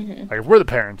 Like if we're the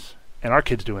parents and our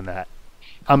kid's doing that,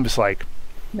 I'm just like,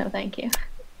 no, thank you.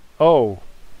 Oh,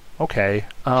 okay.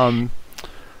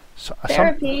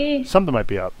 Therapy. Something might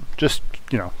be up. Just,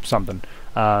 you know, something.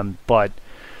 But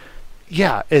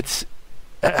yeah, it's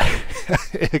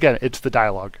again, it's the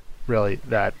dialogue really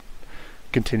that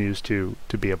continues to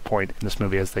be a point in this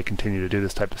movie as they continue to do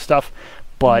this type of stuff.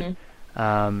 But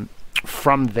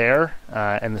from there,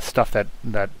 and the stuff that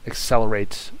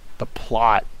accelerates the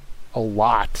plot a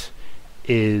lot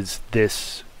is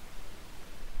this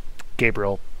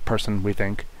Gabriel person, we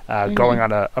think, going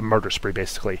on a murder spree,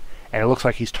 basically. And it looks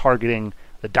like he's targeting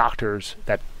the doctors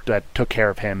that took care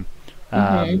of him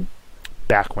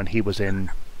back when he was in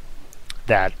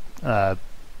that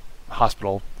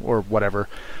hospital, or whatever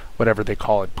they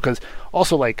call it. Because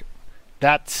also, like,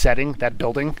 that setting, that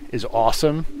building is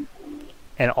awesome,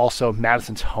 and also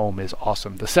Madison's home is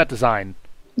awesome. The set design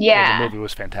of the movie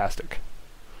was fantastic.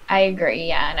 I agree,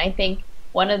 yeah. And I think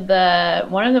one of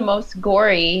the most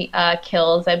gory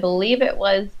kills, I believe it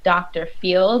was Dr.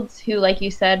 Fields, who, like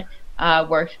you said,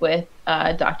 worked with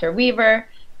Dr. Weaver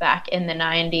back in the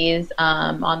 90s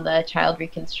on the child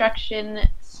reconstruction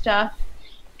stuff.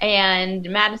 And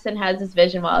Madison has this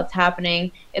vision while it's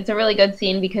happening. It's a really good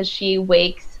scene because she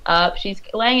wakes up. She's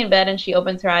laying in bed and she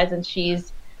opens her eyes and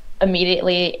she's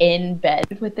immediately in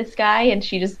bed with this guy, and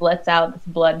she just lets out this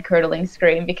blood-curdling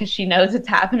scream because she knows it's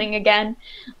happening again,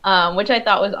 which I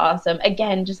thought was awesome.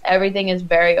 Again, just everything is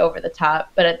very over the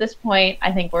top, but at this point,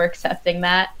 I think we're accepting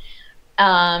that.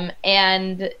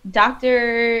 And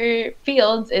Dr.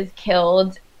 Fields is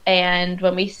killed, and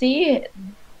when we see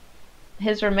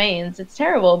his remains, it's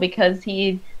terrible because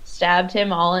he stabbed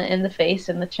him all in the face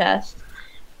and the chest.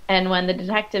 And when the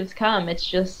detectives come, it's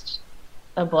just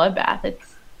a bloodbath.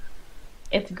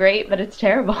 It's great, but it's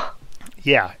terrible.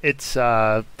 Yeah, it's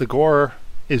the gore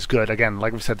is good. Again,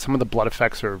 like we said, some of the blood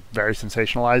effects are very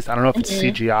sensationalized. I don't know if it's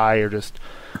CGI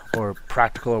or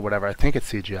practical or whatever. I think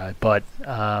it's CGI, but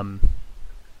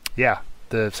yeah,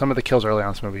 some of the kills early on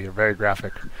in this movie are very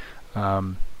graphic,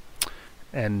 and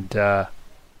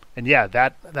yeah,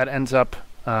 that ends up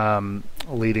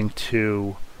leading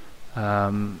to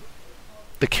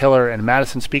the killer and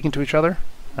Madison speaking to each other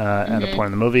at a point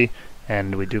in the movie.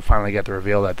 And we do finally get the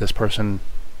reveal that this person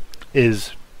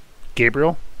is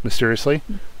Gabriel, mysteriously.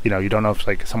 You know, you don't know if it's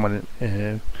like someone,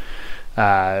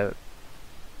 I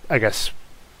guess,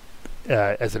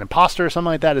 as an imposter or something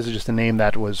like that. Is it just a name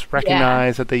that was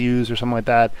recognized that they use or something like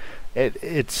that?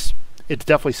 It's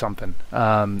definitely something.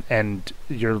 And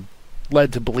you're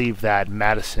led to believe that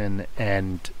Madison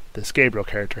and this Gabriel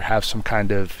character have some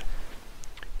kind of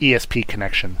ESP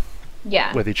connection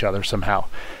with each other somehow.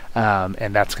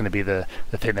 And that's going to be the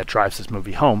thing that drives this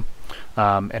movie home.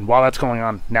 And while that's going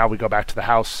on, now we go back to the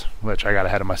house, which I got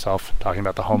ahead of myself talking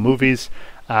about the home movies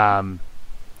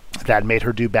that made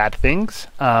her do bad things.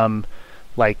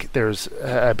 Like there's,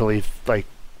 I believe, like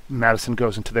Madison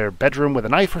goes into their bedroom with a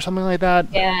knife or something like that.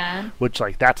 Yeah. Which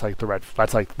that's the red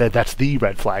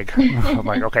flag. I'm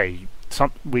like, okay,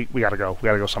 we gotta go. We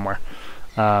gotta go somewhere.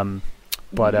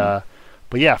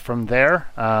 But yeah, from there,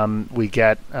 we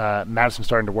get Madison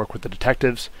starting to work with the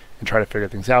detectives and try to figure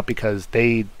things out, because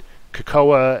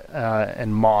Kakoa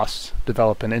and Moss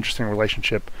develop an interesting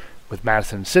relationship with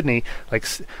Madison and Sydney. Like,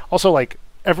 also, like,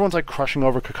 everyone's like crushing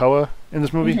over Kakoa in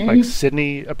this movie. Like,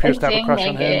 Sydney appears to have a crush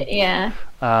on him. Yeah.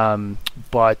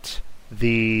 But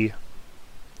the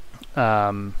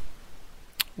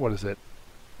what is it?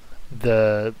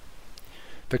 The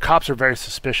cops are very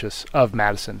suspicious of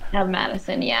Madison. Of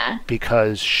Madison, yeah.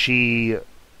 Because she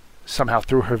somehow,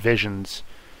 through her visions,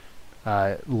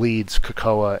 leads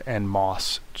Kakoa and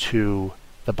Moss to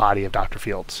the body of Dr.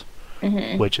 Fields.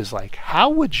 Which is like, how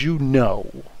would you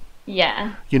know?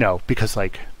 Yeah. You know, because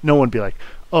like, no one would be like,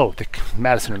 oh,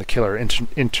 Madison and the killer are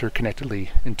interconnectedly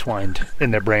entwined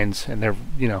in their brains, and they're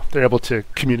able to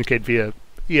communicate via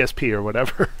ESP or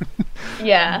whatever.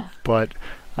 Yeah. But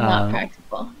not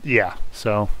practical. Yeah,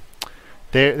 so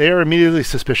they are immediately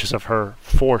suspicious of her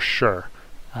for sure.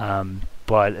 But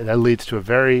But that leads to a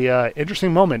very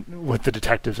interesting moment with the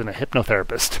detectives and a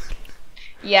hypnotherapist.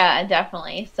 Yeah,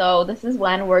 definitely. So this is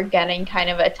when we're getting kind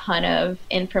of a ton of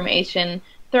information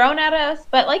thrown at us.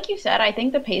 But like you said, I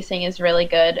think the pacing is really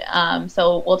good.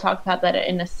 So we'll talk about that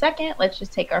in a second. Let's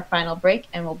just take our final break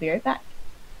and we'll be right back.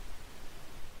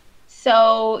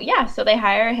 So yeah, so they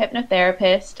hire a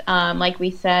hypnotherapist. Like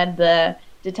we said, the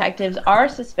detectives are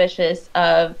suspicious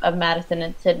of Madison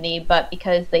and Sidney, but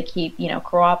because they keep,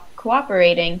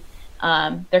 cooperating,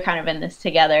 they're kind of in this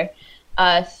together.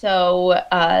 So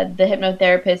the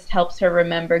hypnotherapist helps her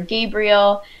remember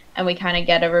Gabriel, and we kind of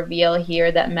get a reveal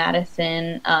here that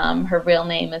Madison, her real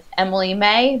name is Emily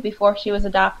May before she was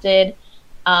adopted.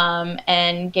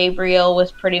 And Gabriel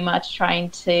was pretty much trying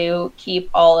to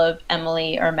keep all of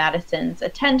Emily or Madison's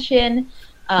attention.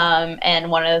 And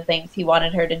one of the things he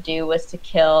wanted her to do was to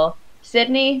kill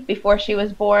Sidney before she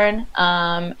was born.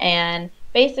 And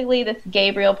basically this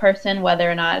Gabriel person,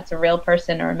 whether or not it's a real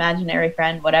person or imaginary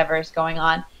friend, whatever is going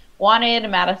on, wanted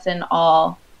Madison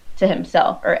all to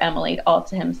himself, or Emily all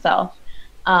to himself.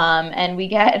 And we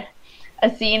get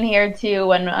a scene here too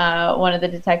when one of the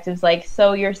detectives like,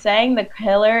 so you're saying the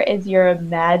killer is your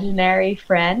imaginary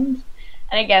friend?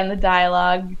 And again, the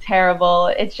dialogue, terrible.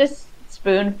 It's just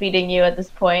spoon feeding you at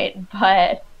this point,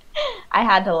 but I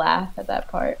had to laugh at that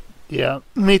part. Yeah,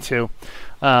 me too.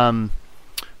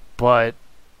 But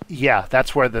yeah,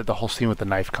 that's where the whole scene with the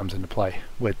knife comes into play,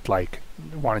 with like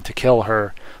wanting to kill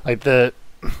her. Like the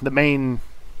main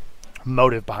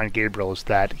motive behind Gabriel is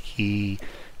that he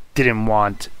didn't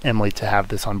want Emily to have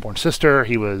this unborn sister.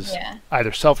 He was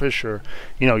either selfish or,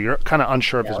 you're kind of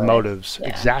unsure of his motives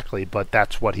exactly, but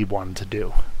that's what he wanted to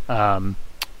do.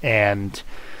 And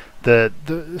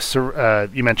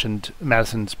you mentioned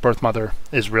Madison's birth mother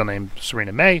is real name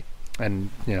Serena May,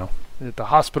 and at the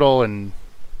hospital and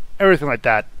everything like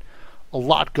that, a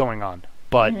lot going on.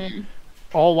 But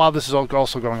all while this is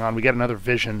also going on, we get another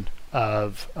vision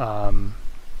of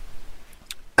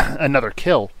another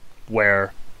kill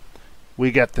where we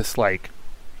get this like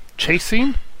chase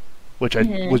scene, which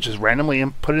I was just randomly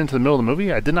put into the middle of the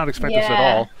movie. I did not expect this at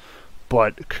all.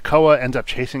 But Krakoa ends up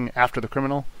chasing after the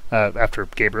criminal, after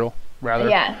Gabriel, rather.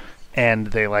 Yeah. And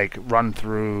they like run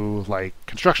through like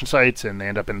construction sites, and they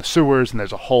end up in the sewers, and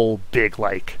there's a whole big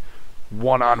like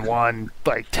one-on-one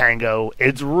like tango.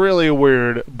 It's really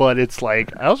weird, but it's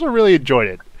like I also really enjoyed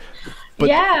it. But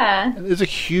there's a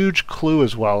huge clue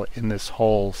as well in this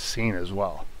whole scene as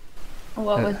well.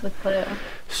 What was the clue?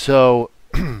 So,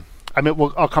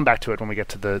 I'll come back to it when we get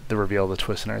to the reveal, the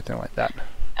twist, and everything like that.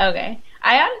 Okay.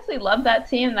 I honestly loved that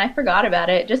scene, and I forgot about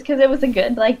it just because it was a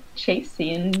good chase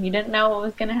scene. You didn't know what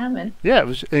was going to happen. Yeah, it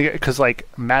was because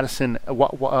Madison,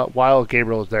 while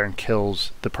Gabriel is there and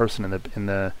kills the person in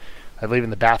the I believe in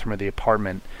the bathroom of the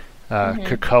apartment,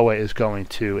 Krakoa is going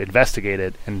to investigate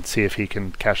it and see if he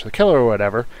can catch the killer or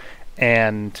whatever.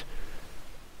 And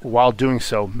while doing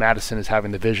so, Madison is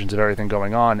having the visions of everything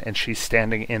going on, and she's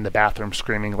standing in the bathroom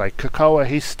screaming like, Krakoa,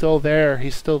 he's still there,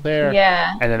 he's still there.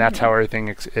 Yeah. And then that's how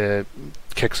everything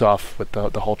kicks off with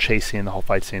the whole chase scene, the whole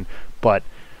fight scene. But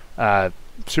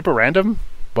super random,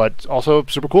 but also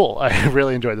super cool. I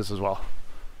really enjoyed this as well.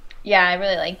 Yeah, I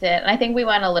really liked it. And I think we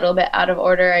went a little bit out of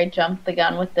order. I jumped the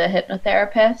gun with the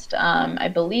hypnotherapist. I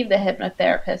believe the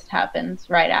hypnotherapist happens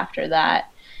right after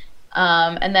that.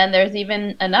 And then there's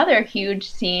even another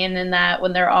huge scene in that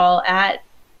when they're all at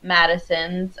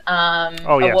Madison's, a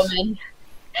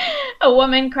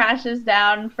woman crashes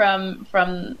down from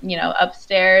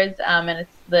upstairs, and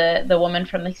it's the woman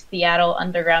from the Seattle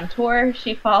Underground Tour.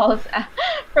 She falls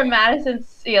from Madison's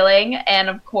ceiling, and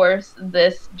of course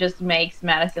this just makes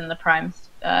Madison the prime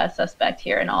suspect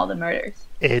here in all the murders.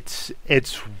 It's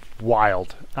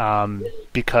wild,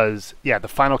 because the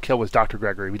final kill was Dr.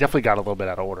 Gregory. We definitely got a little bit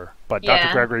out of order, but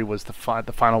Dr. Gregory was the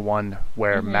final one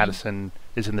where Madison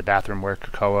is in the bathroom where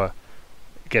Krakoa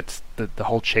gets the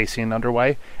whole chase scene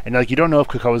underway, and you don't know if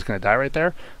Krakoa is going to die right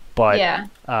there, but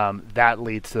that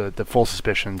leads to the full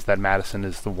suspicions that Madison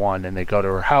is the one, and they go to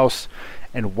her house.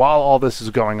 And while all this is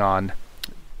going on,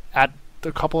 at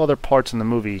a couple other parts in the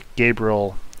movie,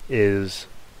 Gabriel has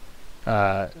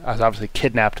obviously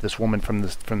kidnapped this woman from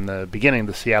the beginning,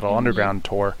 the Seattle Underground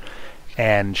Tour,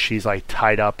 and she's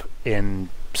tied up in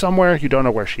somewhere, you don't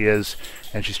know where she is,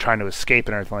 and she's trying to escape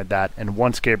and everything like that. And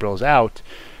once Gabriel is out,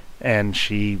 and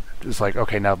she is like,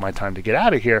 okay, now's my time to get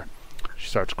out of here, she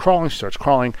starts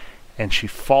crawling, and she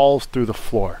falls through the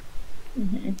floor.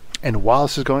 And while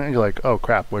this is going on, you're like, oh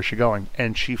crap, where's she going?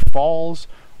 And she falls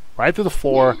right through the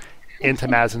floor into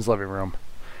Madison's living room.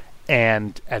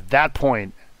 And at that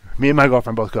point, me and my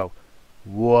girlfriend both go,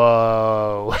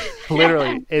 whoa.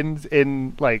 Literally,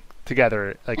 to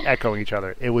together, like echoing each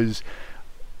other. It was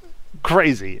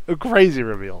crazy, a crazy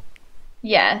reveal.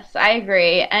 Yes, I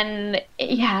agree. And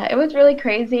yeah, it was really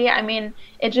crazy. I mean,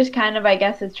 it just kind of, I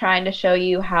guess, is trying to show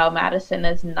you how Madison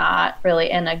is not really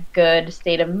in a good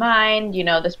state of mind. You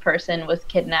know, this person was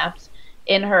kidnapped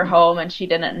in her home and she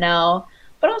didn't know.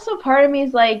 But also part of me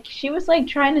is like, she was like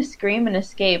trying to scream and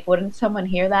escape. Wouldn't someone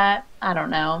hear that? I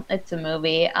don't know. It's a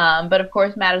movie. But of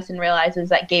course, Madison realizes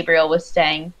that Gabriel was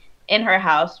staying in her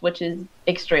house, which is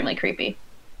extremely creepy.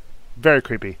 Very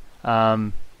creepy.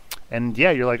 And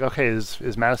yeah, you're like, okay,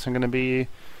 is Madison going to be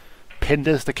pinned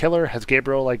as the killer? Has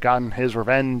Gabriel like gotten his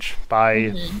revenge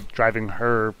by driving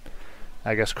her,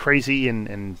 I guess, crazy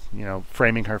and you know,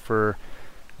 framing her for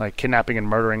like kidnapping and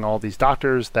murdering all these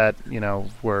doctors that, you know,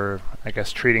 were, I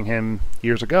guess, treating him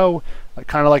years ago, like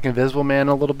kind of like Invisible Man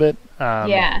a little bit.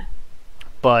 Yeah.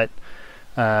 But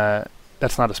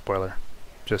that's not a spoiler.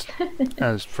 Just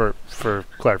as for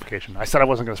clarification, I said I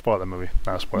wasn't going to spoil the movie.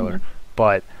 Not a spoiler,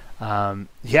 but.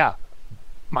 Yeah,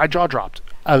 my jaw dropped.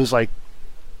 I was like,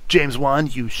 James Wan,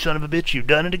 you son of a bitch, you've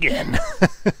done it again.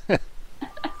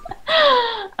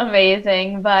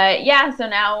 Amazing. But yeah, so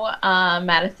now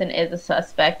Madison is a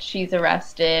suspect. She's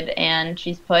arrested and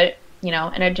she's put, you know,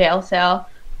 in a jail cell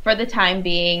for the time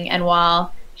being. And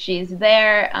while she's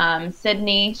there,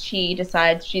 Sydney, she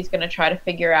decides she's going to try to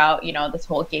figure out, you know, this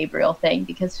whole Gabriel thing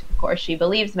because, of course, she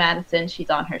believes Madison. She's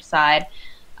on her side.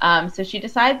 So she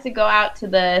decides to go out to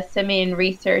the Simeon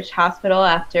Research Hospital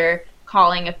after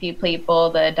calling a few people,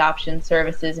 the adoption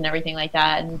services and everything like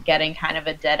that, and getting kind of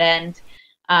a dead end.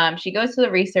 She goes to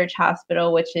the research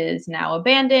hospital, which is now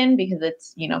abandoned because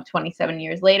it's, you know, 27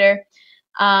 years later.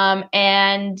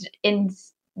 And in,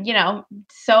 you know,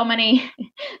 so many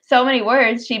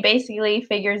words, she basically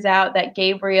figures out that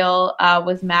Gabriel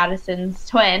was Madison's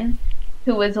twin,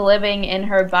 who was living in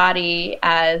her body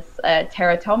as a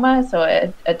teratoma,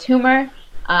 so a tumor,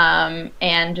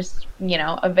 and just, you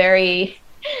know, a very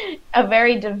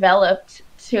developed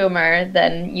tumor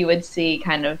than you would see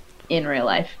kind of in real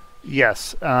life.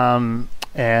 Yes, and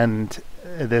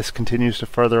this continues to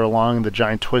further along the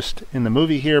giant twist in the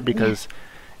movie here because,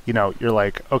 you know, you're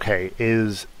like, okay,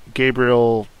 is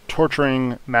Gabriel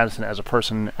torturing Madison as a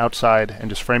person outside and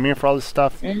just framing her for all this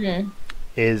stuff?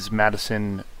 Is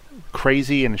Madison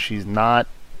crazy and she's not,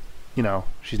 you know,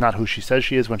 she's not who she says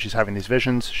she is when she's having these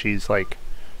visions? She's like,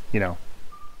 you know,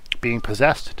 being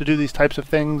possessed to do these types of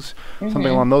things, something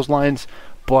along those lines.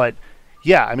 But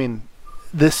yeah, I mean,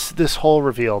 this whole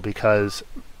reveal, because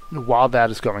while that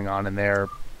is going on in there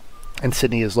and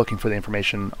Sydney is looking for the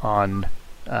information on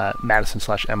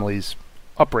Madison/Emily's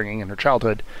upbringing and her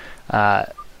childhood,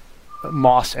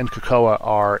 Moss and Krakoa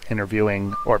are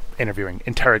interrogating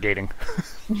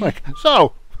like,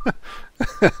 so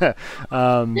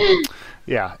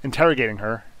interrogating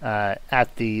her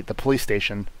at the police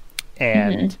station,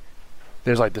 and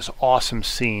there's like this awesome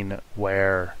scene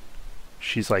where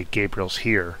she's like, Gabriel's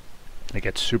here, and it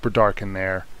gets super dark in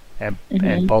there, and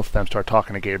both of them start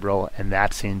talking to Gabriel, and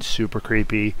that scene's super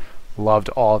creepy. Loved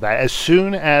all that. As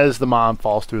soon as the mom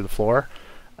falls through the floor,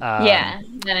 then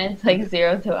it's like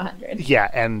 0 to 100.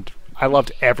 Yeah, and I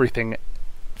loved everything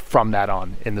from that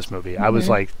on in this movie. I was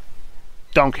like,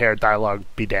 don't care, dialogue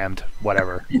be damned,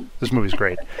 whatever. This movie's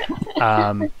great.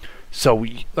 So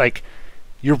like,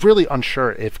 you're really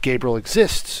unsure if Gabriel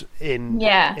exists in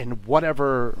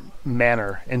whatever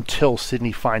manner until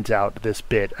Sydney finds out this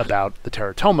bit about the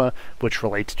teratoma, which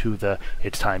relates to the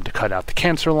it's time to cut out the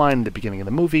cancer line in the beginning of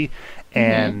the movie.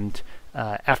 And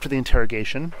after the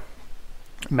interrogation,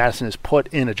 Madison is put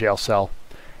in a jail cell,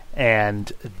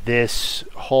 and this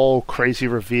whole crazy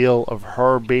reveal of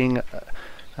her being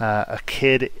a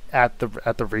kid at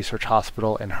the research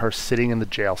hospital and her sitting in the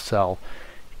jail cell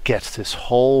gets this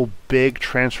whole big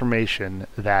transformation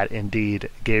that indeed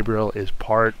Gabriel is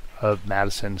part of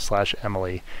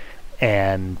Madison/Emily,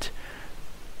 and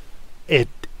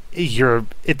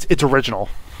it's original,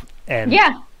 and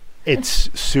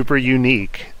it's super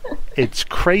unique. It's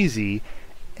crazy,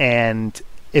 and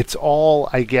it's all,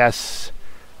 I guess,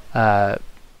 kind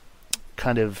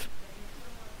of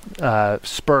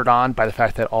spurred on by the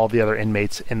fact that all the other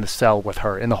inmates in the cell with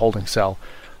her, in the holding cell,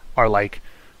 are like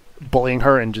bullying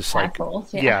her and just like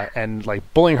and like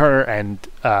bullying her and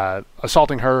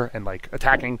assaulting her and like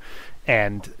attacking,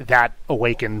 and that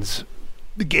awakens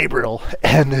Gabriel,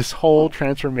 and this whole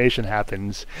transformation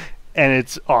happens, and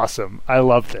it's awesome. I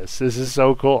love this. This is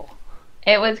so cool.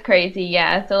 It was crazy,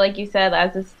 yeah. So like you said,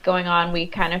 as this is going on, we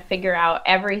kind of figure out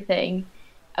everything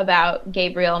about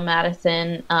Gabriel and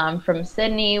Madison. From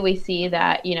Sydney, we see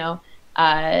that, you know,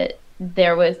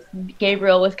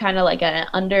 Gabriel was kind of like an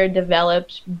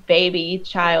underdeveloped baby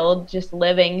child just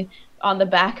living on the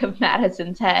back of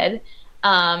Madison's head.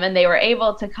 And they were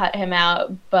able to cut him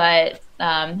out, but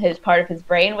his part of his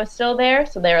brain was still there.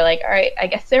 So they were like, all right, I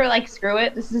guess they were like, screw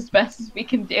it. This is as best as we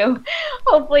can do.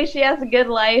 Hopefully she has a good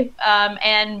life.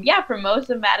 And yeah, for most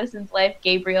of Madison's life,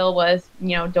 Gabriel was,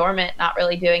 dormant, not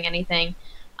really doing anything.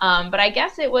 But I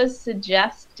guess it was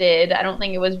suggested, I don't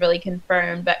think it was really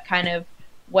confirmed, but kind of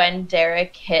when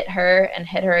Derek hit her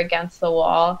against the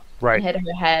wall, right, and hit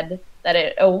her head, that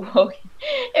it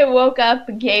woke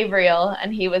up Gabriel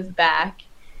and he was back.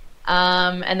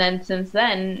 And then since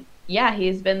then, yeah,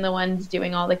 he's been the ones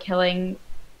doing all the killing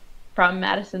from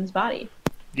Madison's body.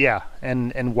 Yeah,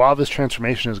 and while this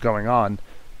transformation is going on,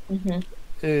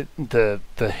 the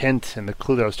hint and the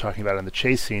clue that I was talking about in the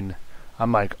chase scene,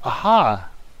 I'm like, aha,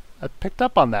 I picked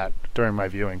up on that during my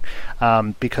viewing.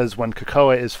 Because when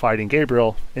Krakoa is fighting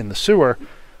Gabriel in the sewer,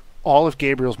 all of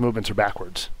Gabriel's movements are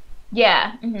backwards.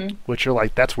 Yeah. Which you're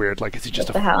like, that's weird. Like, is he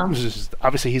just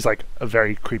obviously he's like a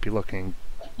very creepy looking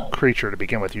creature to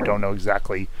begin with. You don't know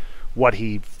exactly what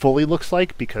he fully looks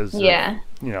like because of,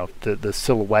 the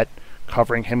silhouette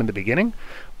covering him in the beginning.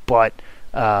 But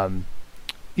this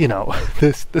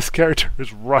character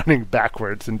is running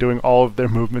backwards and doing all of their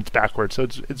movements backwards. So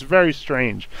it's very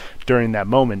strange during that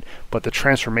moment. But the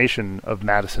transformation of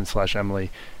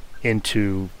Madison/Emily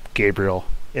into Gabriel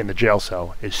in the jail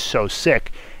cell is so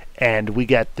sick. And we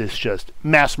get this just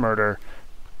mass murder,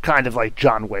 kind of like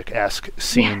John Wick-esque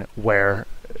scene where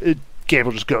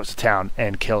Gabriel just goes to town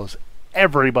and kills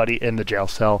everybody in the jail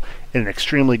cell in an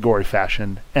extremely gory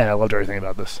fashion. And I loved everything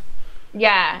about this.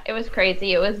 Yeah, it was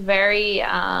crazy. It was very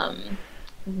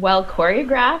well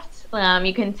choreographed.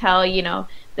 You can tell,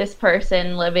 this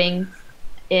person living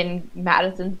in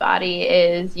Madison's body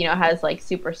has like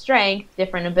super strength,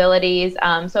 different abilities.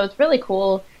 So it's really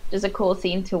cool. Just a cool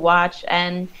scene to watch.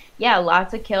 And yeah,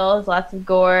 lots of kills, lots of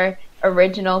gore,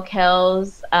 original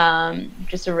kills.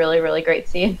 Just a really, really great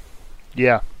scene.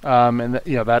 Yeah. And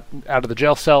that out of the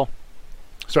jail cell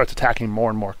starts attacking more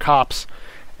and more cops.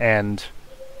 And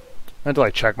I had to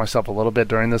like check myself a little bit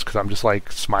during this because I'm just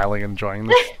like smiling and enjoying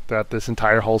this throughout this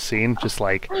entire whole scene. Just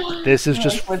like, this is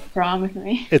just what's wrong with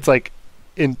me. It's like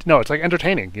it's like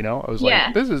entertaining, I was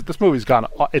like, this movie's gone,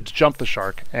 it's jumped the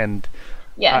shark. And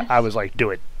I was like,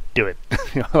 do it,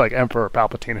 like Emperor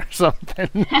Palpatine or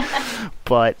something.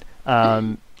 But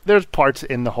there's parts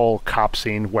in the whole cop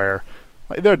scene where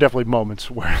there are definitely moments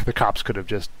where the cops could have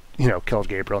just killed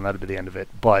Gabriel and that would be the end of it,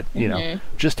 but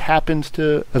just happens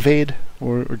to evade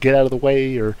or get out of the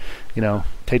way or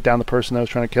take down the person that was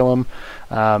trying to kill him,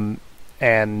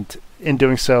 and in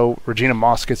doing so Regina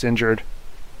Moss gets injured.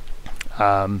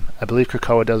 I believe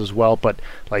Krakoa does as well, but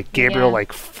like Gabriel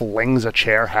like flings a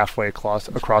chair halfway across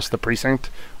the precinct,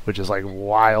 which is like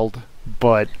wild.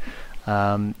 But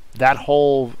that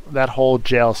whole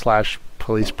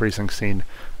jail/police precinct scene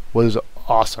was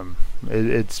awesome.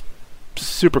 It's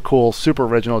super cool, super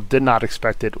original. Did not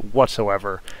expect it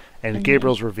whatsoever. And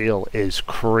Gabriel's reveal is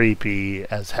creepy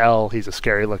as hell. He's a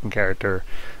scary looking character,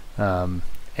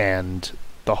 and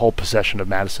the whole possession of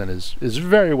Madison is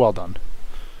very well done.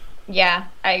 Yeah,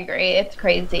 I agree. It's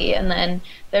crazy. And then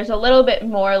there's a little bit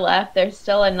more left. There's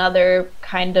still another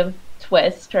kind of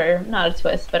twist, or not a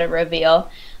twist, but a reveal.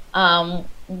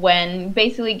 When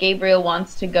basically Gabriel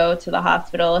wants to go to the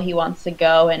hospital, he wants to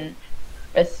go and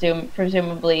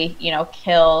presumably,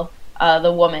 kill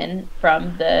the woman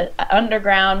from the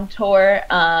underground tour.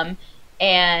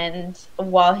 And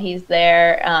while he's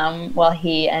there, while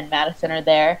he and Madison are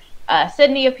there,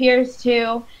 Sydney appears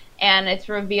too. And it's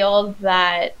revealed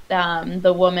that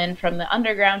the woman from the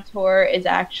underground tour is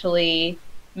actually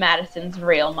Madison's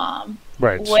real mom.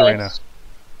 Right, Serena.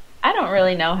 I don't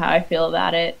really know how I feel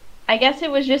about it. I guess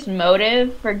it was just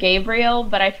motive for Gabriel,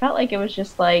 but I felt like it was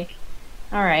just like,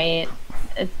 all right,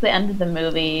 it's the end of the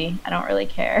movie. I don't really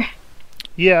care.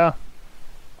 Yeah.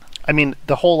 I mean,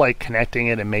 the whole like connecting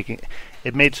it and making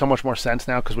it made so much more sense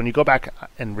now, because when you go back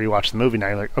and rewatch the movie now,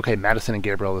 you're like, okay, Madison and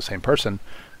Gabriel are the same person.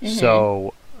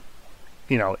 So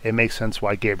it makes sense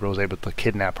why Gabriel was able to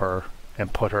kidnap her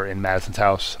and put her in Madison's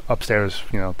house upstairs.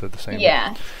 They're the same.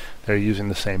 Yeah. They're using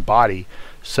the same body.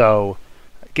 So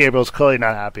Gabriel's clearly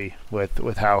not happy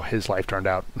with how his life turned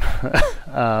out.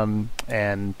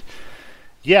 And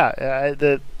yeah,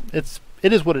 it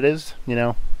is what it is,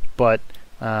 but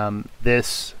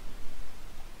this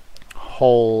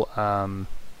whole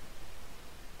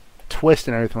twist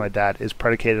and everything like that is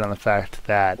predicated on the fact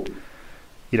that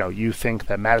you think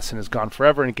that Madison is gone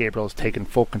forever and Gabriel has taken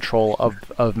full control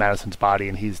of Madison's body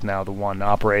and he's now the one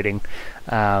operating.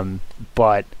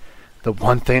 But the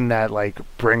one thing that like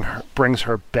brings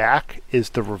her back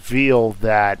is the reveal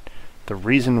that the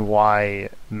reason why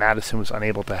Madison was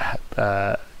unable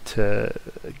to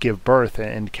give birth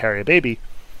and carry a baby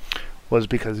was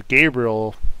because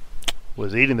Gabriel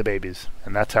was eating the babies,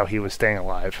 and that's how he was staying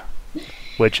alive.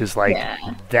 Which is like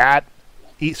that.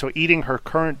 So eating her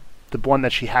the one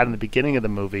that she had in the beginning of the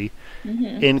movie,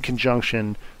 in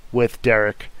conjunction with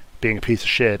Derek being a piece of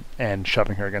shit and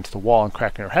shoving her against the wall and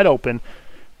cracking her head open,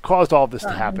 caused all of this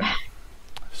to happen.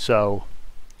 So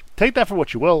take that for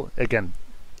what you will. Again,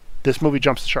 this movie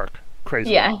jumps the shark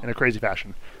crazy in a crazy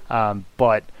fashion.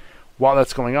 But while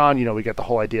that's going on, we get the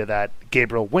whole idea that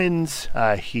Gabriel wins.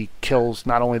 He kills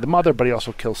not only the mother, but he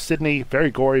also kills Sydney.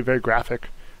 Very gory, very graphic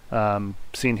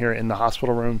scene here in the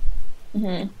hospital room.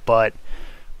 But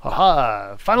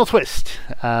final twist.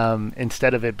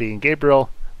 Instead of it being Gabriel,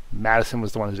 Madison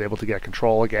was the one who's able to get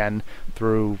control again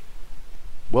through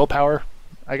willpower,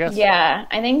 I guess. Yeah,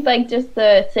 I think like just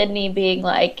the Sydney being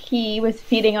like, he was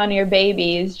feeding on your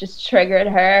babies just triggered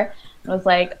her. I was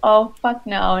like, oh, fuck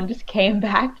no, and just came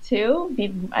back to,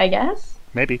 I guess.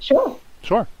 Maybe. Sure.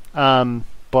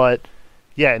 But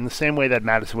yeah, in the same way that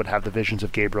Madison would have the visions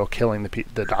of Gabriel killing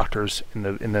the doctors in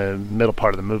the middle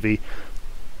part of the movie,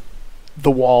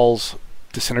 the walls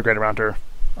disintegrate around her.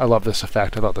 I love this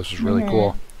effect. I thought this was really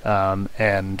cool.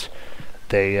 And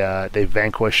they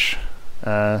vanquish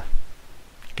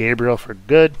Gabriel for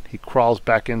good. He crawls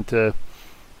back into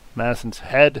Madison's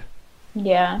head.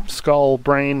 Yeah. Skull,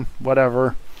 brain,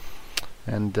 whatever.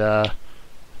 And, the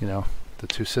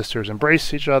two sisters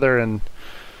embrace each other, and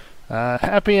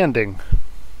happy ending.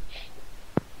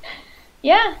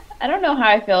 Yeah, I don't know how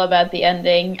I feel about the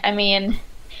ending. I mean,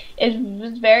 it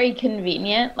was very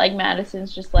convenient. Like,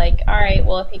 Madison's just like, all right,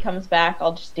 well, if he comes back,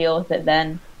 I'll just deal with it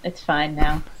then. It's fine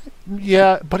now.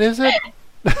 Yeah, but is it?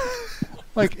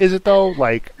 Like, is it though?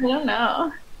 Like, I don't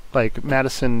know. Like,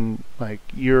 Madison, like,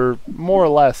 you're more or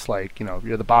less like,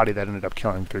 you're the body that ended up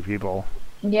killing 3 people.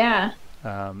 Yeah.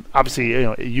 Obviously,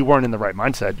 you weren't in the right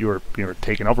mindset. You were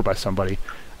taken over by somebody.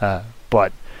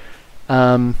 But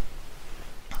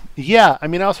yeah, I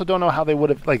mean, I also don't know how they would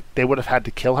have had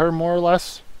to kill her more or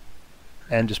less,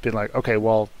 and just been like, okay,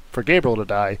 well, for Gabriel to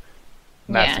die,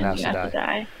 Madison has to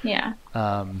die. Yeah.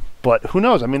 But who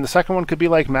knows? I mean, the second one could be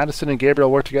like Madison and Gabriel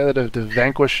work together to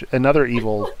vanquish another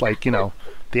evil, like,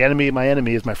 the enemy of my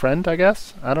enemy is my friend, I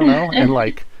guess. I don't know. And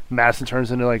like Madison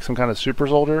turns into like some kind of super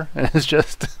soldier and is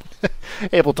just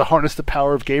able to harness the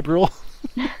power of Gabriel.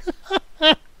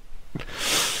 I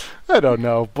don't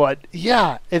know, but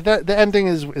yeah, the ending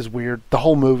is weird. The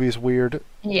whole movie is weird.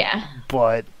 Yeah.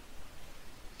 But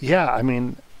yeah, I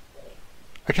mean,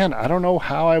 again, I don't know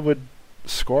how I would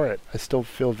score it. I still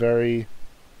feel very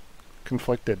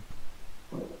conflicted.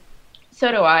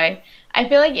 So do I. I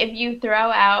feel like if you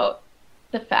throw out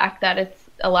the fact that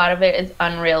a lot of it is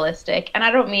unrealistic, and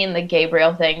I don't mean the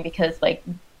Gabriel thing because like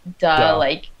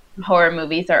like horror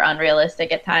movies are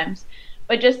unrealistic at times,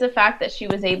 but just the fact that she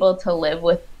was able to live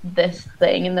with this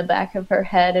thing in the back of her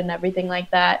head and everything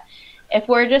like that. If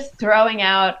we're just throwing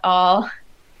out all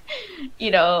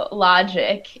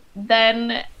logic,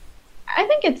 then I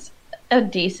think it's a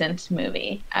decent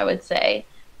movie, I would say.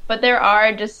 But there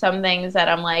are just some things that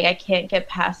I'm like, I can't get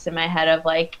past in my head of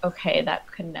like, okay, that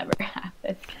could never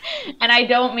happen. And I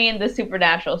don't mean the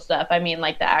supernatural stuff. I mean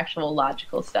like the actual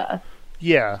logical stuff.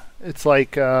 Yeah, it's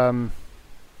like Game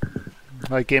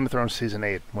of Thrones season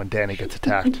 8 when Dany gets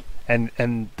attacked,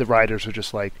 and the writers are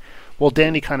just like, well,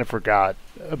 Dany kind of forgot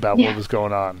about what was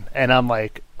going on, and I'm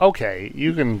like, okay,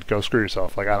 you can go screw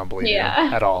yourself. Like, I don't believe you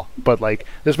at all. But like,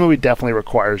 this movie definitely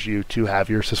requires you to have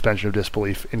your suspension of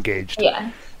disbelief engaged.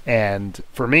 Yeah. And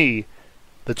for me,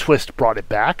 the twist brought it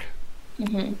back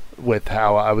with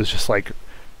how I was just like,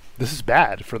 this is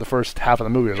bad for the first half of the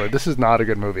movie. I was like, this is not a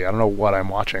good movie. I don't know what I'm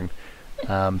watching.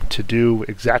 To do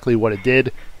exactly what it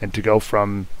did, and to go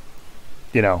from,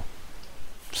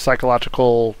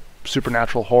 psychological,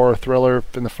 supernatural horror thriller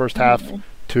in the first half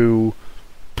to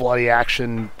bloody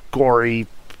action, gory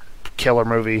killer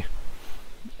movie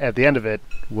at the end of it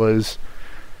was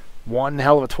one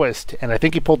hell of a twist, and I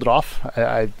think he pulled it off.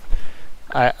 I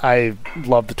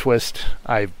love the twist.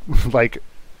 I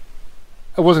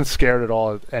wasn't scared at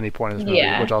all at any point in this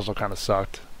movie, which also kind of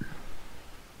sucked.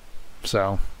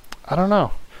 So, I don't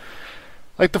know.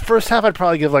 Like, the first half I'd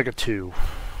probably give like a 2.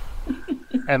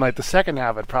 And like the second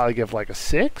half I'd probably give like a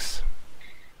 6.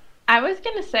 I was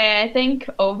going to say, I think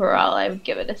overall I would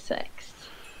give it a 6.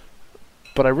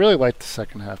 But I really liked the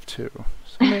second half too.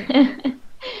 So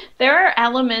there are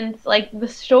elements, like the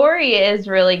story is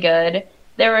really good.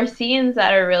 There are scenes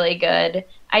that are really good.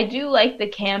 I do like the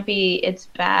campy, it's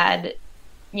bad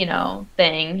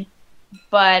thing.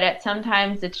 But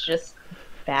sometimes it's just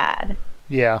bad.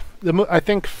 Yeah. I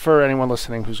think for anyone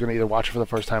listening who's going to either watch it for the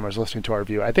first time or is listening to our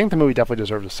review, I think the movie definitely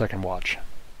deserves a second watch.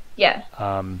 Yeah.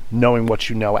 Knowing what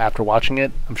you know after watching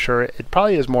it, I'm sure it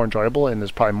probably is more enjoyable and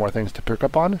there's probably more things to pick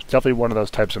up on. It's definitely one of those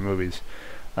types of movies.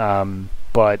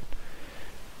 But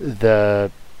I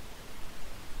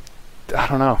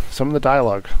don't know, some of the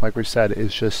dialogue, like we said,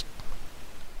 is just,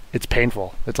 it's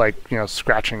painful. It's like,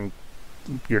 scratching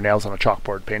your nails on a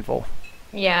chalkboard painful.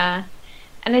 Yeah.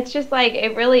 And it's just like,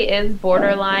 it really is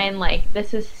borderline, like,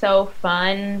 this is so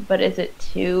fun, but is it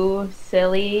too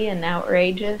silly and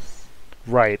outrageous?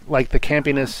 Right. Like, the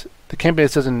campiness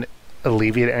doesn't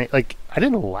alleviate any, like, I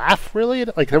didn't laugh, really.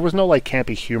 Like, there was no, like,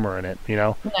 campy humor in it,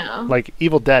 No. Like,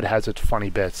 Evil Dead has its funny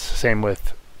bits. Same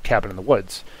with Cabin in the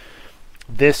Woods.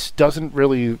 This doesn't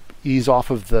really ease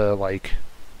off of the, like,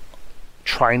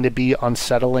 trying to be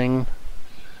unsettling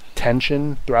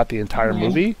tension throughout the entire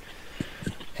movie.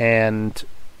 And,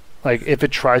 like, if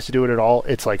it tries to do it at all,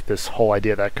 it's like this whole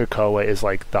idea that Krakoa is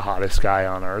like the hottest guy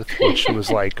on Earth, which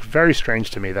was like very strange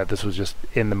to me that this was just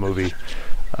in the movie.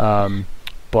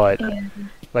 But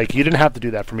like, you didn't have to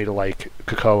do that for me to like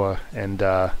Krakoa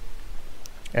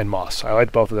and Moss. I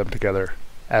liked both of them together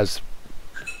as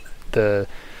the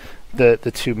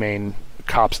two main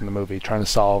cops in the movie trying to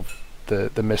solve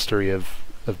the mystery of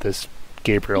this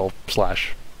Gabriel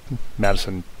 /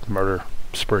 Madison murder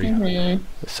spree.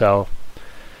 So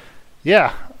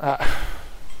yeah, a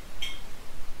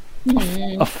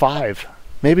 5,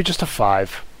 maybe just a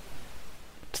 5.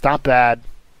 It's not bad,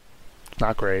 it's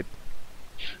not great.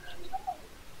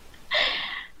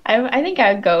 I think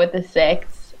I would go with the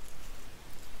 6.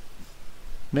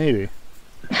 Maybe.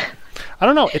 I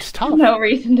don't know, it's tough. No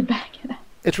reason to back it up.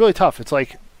 It's really tough. It's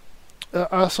like, I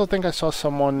also think I saw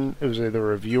someone, it was either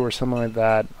a review or something like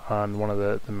that on one of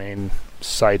the main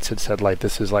sites, had said like,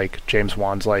 this is like James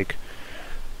Wan's like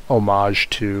homage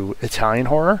to Italian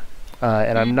horror,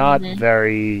 and I'm not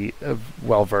very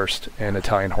well versed in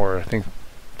Italian horror. I think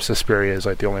Suspiria is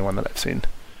like the only one that I've seen.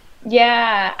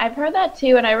 Yeah, I've heard that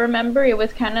too, and I remember it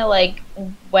was kind of like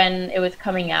when it was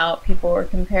coming out, people were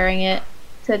comparing it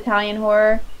to Italian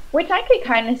horror, which I could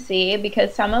kind of see,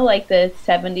 because some of like the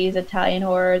 70s Italian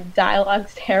horror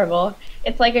dialogue's terrible.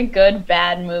 It's like a good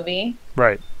bad movie.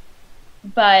 Right.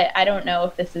 But I don't know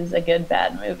if this is a good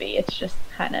bad movie. It's just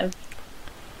kind of,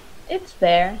 it's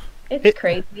there. It's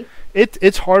crazy.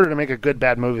 It's harder to make a good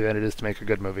bad movie than it is to make a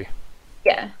good movie.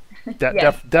 Yeah.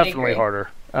 Definitely harder.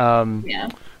 Yeah.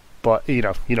 But you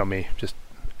know me, just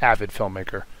avid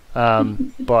filmmaker.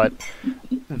 But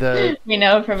we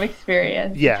know from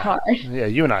experience. Yeah, it's hard. Yeah.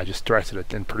 You and I just directed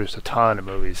it and produced a ton of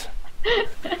movies.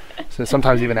 So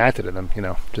sometimes even acted in them.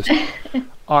 Just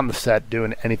on the set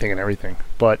doing anything and everything.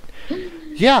 But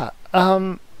yeah,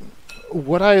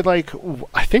 what I like,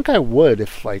 I think I would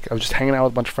if like I was just hanging out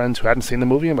with a bunch of friends who hadn't seen the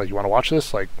movie and like, you want to watch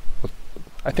this? Like,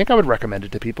 I think I would recommend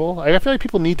it to people. I feel like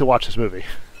people need to watch this movie.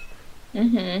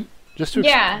 Just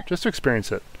to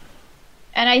experience it.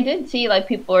 And I did see like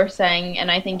people were saying,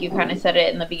 and I think you kind of said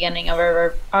it in the beginning of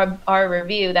our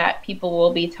review, that people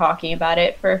will be talking about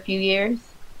it for a few years.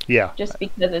 Yeah. Just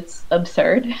because it's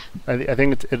absurd. I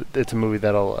think it's a movie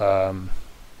that'll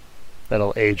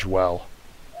age well.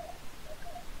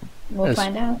 We'll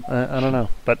find out. I don't know,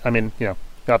 but I mean, we'll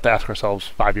have to ask ourselves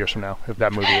 5 years from now if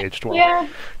that movie aged well. Yeah.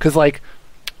 Because like,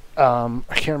 I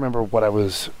can't remember what I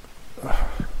was.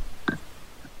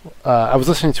 I was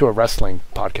listening to a wrestling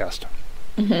podcast,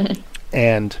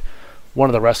 and one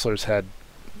of the wrestlers had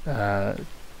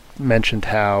mentioned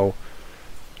how,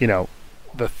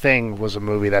 The Thing was a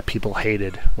movie that people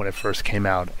hated when it first came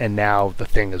out, and now The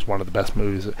Thing is one of the best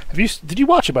movies. Did you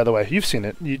watch it, by the way? You've seen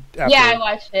it. Yeah, I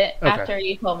watched it after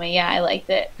you told me. Yeah, I liked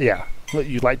it. Yeah.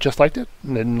 You just liked it?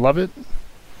 Didn't love it?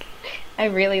 I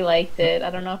really liked it.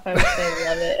 I don't know if I would say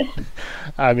love it.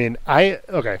 I mean,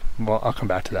 okay, well, I'll come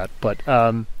back to that. But,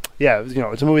 yeah,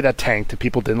 it's a movie that tanked, and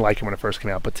people didn't like it when it first came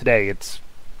out. But today, it's...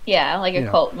 Yeah, like a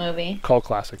cult movie. Cult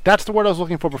classic. That's the word I was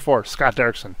looking for before. Scott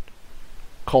Derrickson.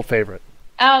 Cult favorite.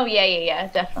 Oh, yeah,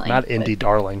 definitely. Not indie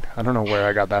darling. I don't know where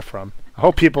I got that from. I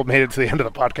hope people made it to the end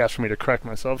of the podcast for me to correct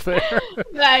myself there.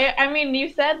 I mean, you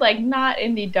said, like, not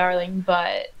indie darling,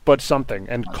 but... But something.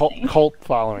 And cult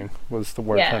following was the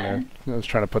word. Yeah. I was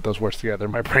trying to put those words together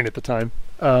in my brain at the time.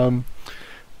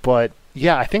 But,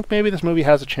 yeah, I think maybe this movie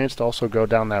has a chance to also go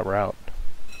down that route.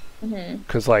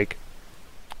 Because, like,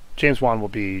 James Wan will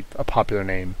be a popular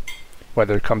name,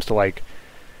 whether it comes to, like,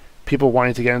 people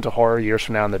wanting to get into horror years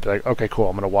from now, and they'd be like, okay, cool,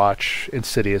 I'm going to watch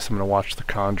Insidious, I'm going to watch The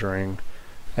Conjuring,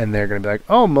 and they're going to be like,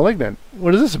 oh, Malignant,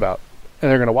 what is this about? And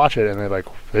they're going to watch it, and they're like,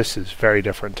 this is very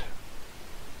different.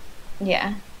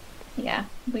 Yeah. Yeah.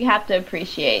 We have to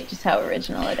appreciate just how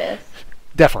original it is.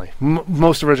 Definitely.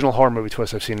 Most original horror movie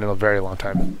twist I've seen in a very long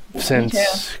time.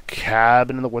 Since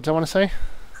Cabin in the Woods, I want to say.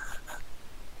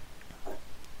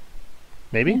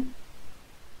 Maybe? Yeah.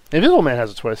 Invisible Man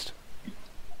has a twist.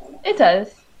 It does.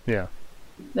 Yeah.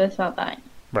 But it's not that.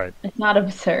 Right. It's not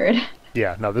absurd.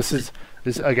 Yeah, no, this is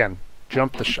again,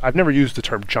 I've never used the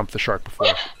term jump the shark before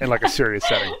in like a serious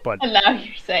setting, but and now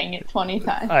you're saying it 20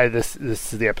 times. This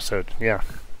is the episode, yeah.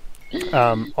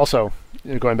 Also,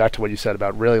 going back to what you said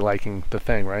about really liking The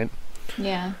Thing, right?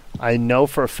 Yeah. I know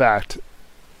for a fact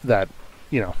that,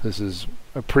 this is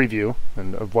a preview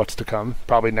and of what's to come,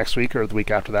 probably next week or the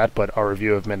week after that, but our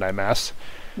review of Midnight Mass.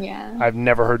 Yeah. I've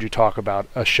never heard you talk about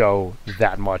a show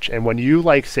that much. And when you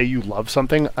say you love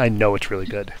something, I know it's really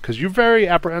good. Because you're very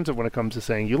apprehensive when it comes to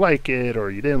saying you like it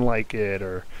or you didn't like it.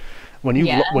 Or when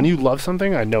you when you love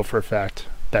something, I know for a fact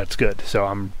that's good. So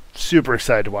I'm super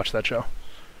excited to watch that show.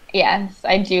 Yes,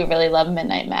 I do really love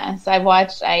Midnight Mass. I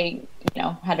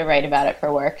had to write about it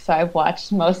for work. So I've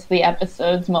watched most of the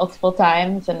episodes multiple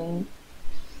times. And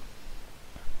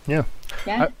yeah.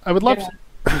 I would love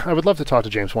I would love to talk to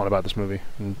James Wan about this movie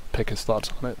and pick his thoughts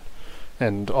on it.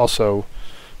 And also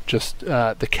just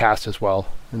the cast as well,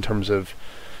 in terms of,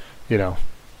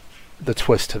 the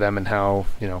twist to them and how,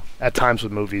 at times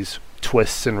with movies,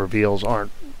 twists and reveals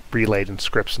aren't relayed in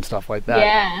scripts and stuff like that.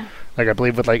 Yeah. Like, I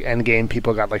believe with, Endgame,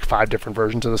 people got, 5 different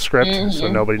versions of the script, so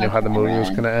nobody knew how the movie was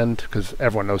going to end, because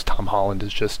everyone knows Tom Holland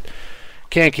is just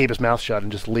can't keep his mouth shut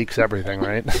and just leaks everything,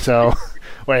 right? So,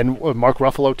 and Mark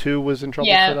Ruffalo too was in trouble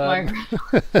for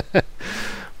that.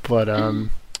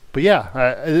 But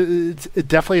yeah, it's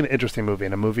definitely an interesting movie,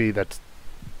 and a movie that's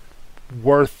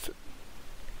worth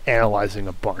analyzing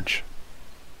a bunch.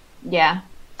 Yeah,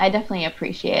 I definitely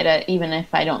appreciate it, even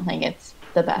if I don't think it's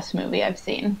the best movie I've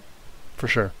seen. For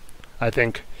sure. I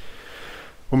think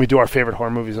when we do our favorite horror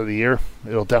movies of the year,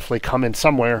 it'll definitely come in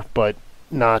somewhere, but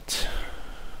not...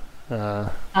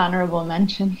 honorable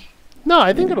mention. No,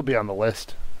 I think it'll be on the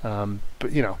list. But,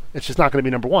 it's just not going to be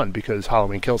number one because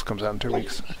Halloween Kills comes out in 2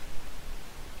 weeks.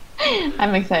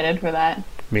 I'm excited for that.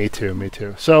 Me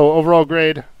too. So, overall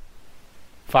grade,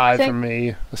 5 from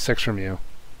me, a 6 from you.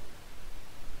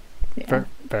 Yeah.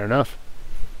 Fair enough.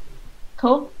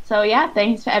 Cool. So,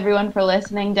 thanks to everyone for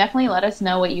listening. Definitely let us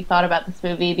know what you thought about this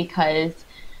movie, because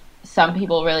some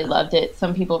people really loved it.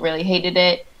 Some people really hated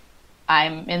it.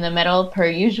 I'm in the middle per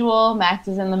usual. Max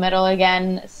is in the middle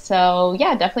again. So,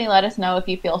 definitely let us know if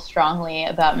you feel strongly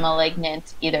about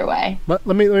Malignant either way. Let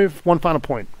me have one final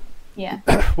point. Yeah.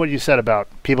 What you said about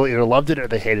people either loved it or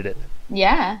they hated it.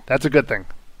 Yeah. That's a good thing.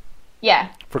 Yeah.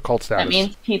 For cult status. That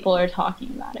means people are talking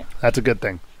about it. That's a good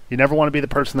thing. You never want to be the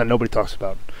person that nobody talks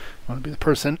about. You want to be the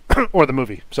person, or the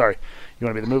movie, sorry. You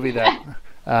want to be the movie that,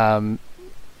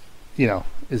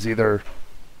 is either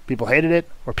people hated it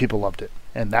or people loved it.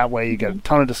 And that way you get a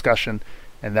ton of discussion,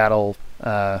 and that'll,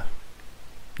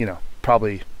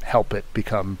 probably help it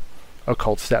become a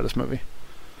cult status movie.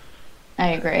 I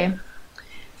agree.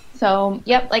 So,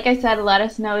 like I said, let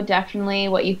us know definitely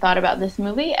what you thought about this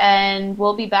movie, and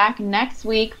we'll be back next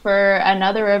week for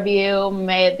another review.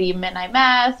 Maybe Midnight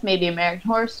Mass, maybe American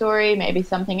Horror Story, maybe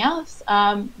something else.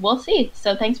 We'll see.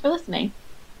 So thanks for listening.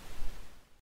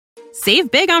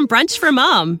 Save big on brunch for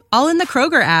mom, all in the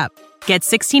Kroger app. Get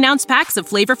 16-ounce packs of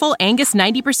flavorful Angus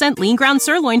 90% lean ground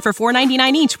sirloin for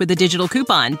 $4.99 each with a digital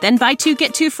coupon. Then buy 2,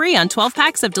 get 2 free on 12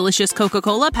 packs of delicious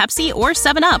Coca-Cola, Pepsi, or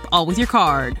 7-Up, all with your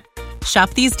card.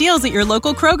 Shop these deals at your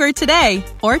local Kroger today,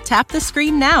 or tap the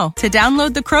screen now to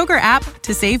download the Kroger app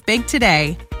to save big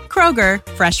today. Kroger,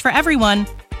 fresh for everyone.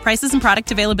 Prices and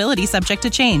product availability subject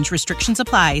to change. Restrictions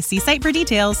apply. See site for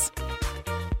details.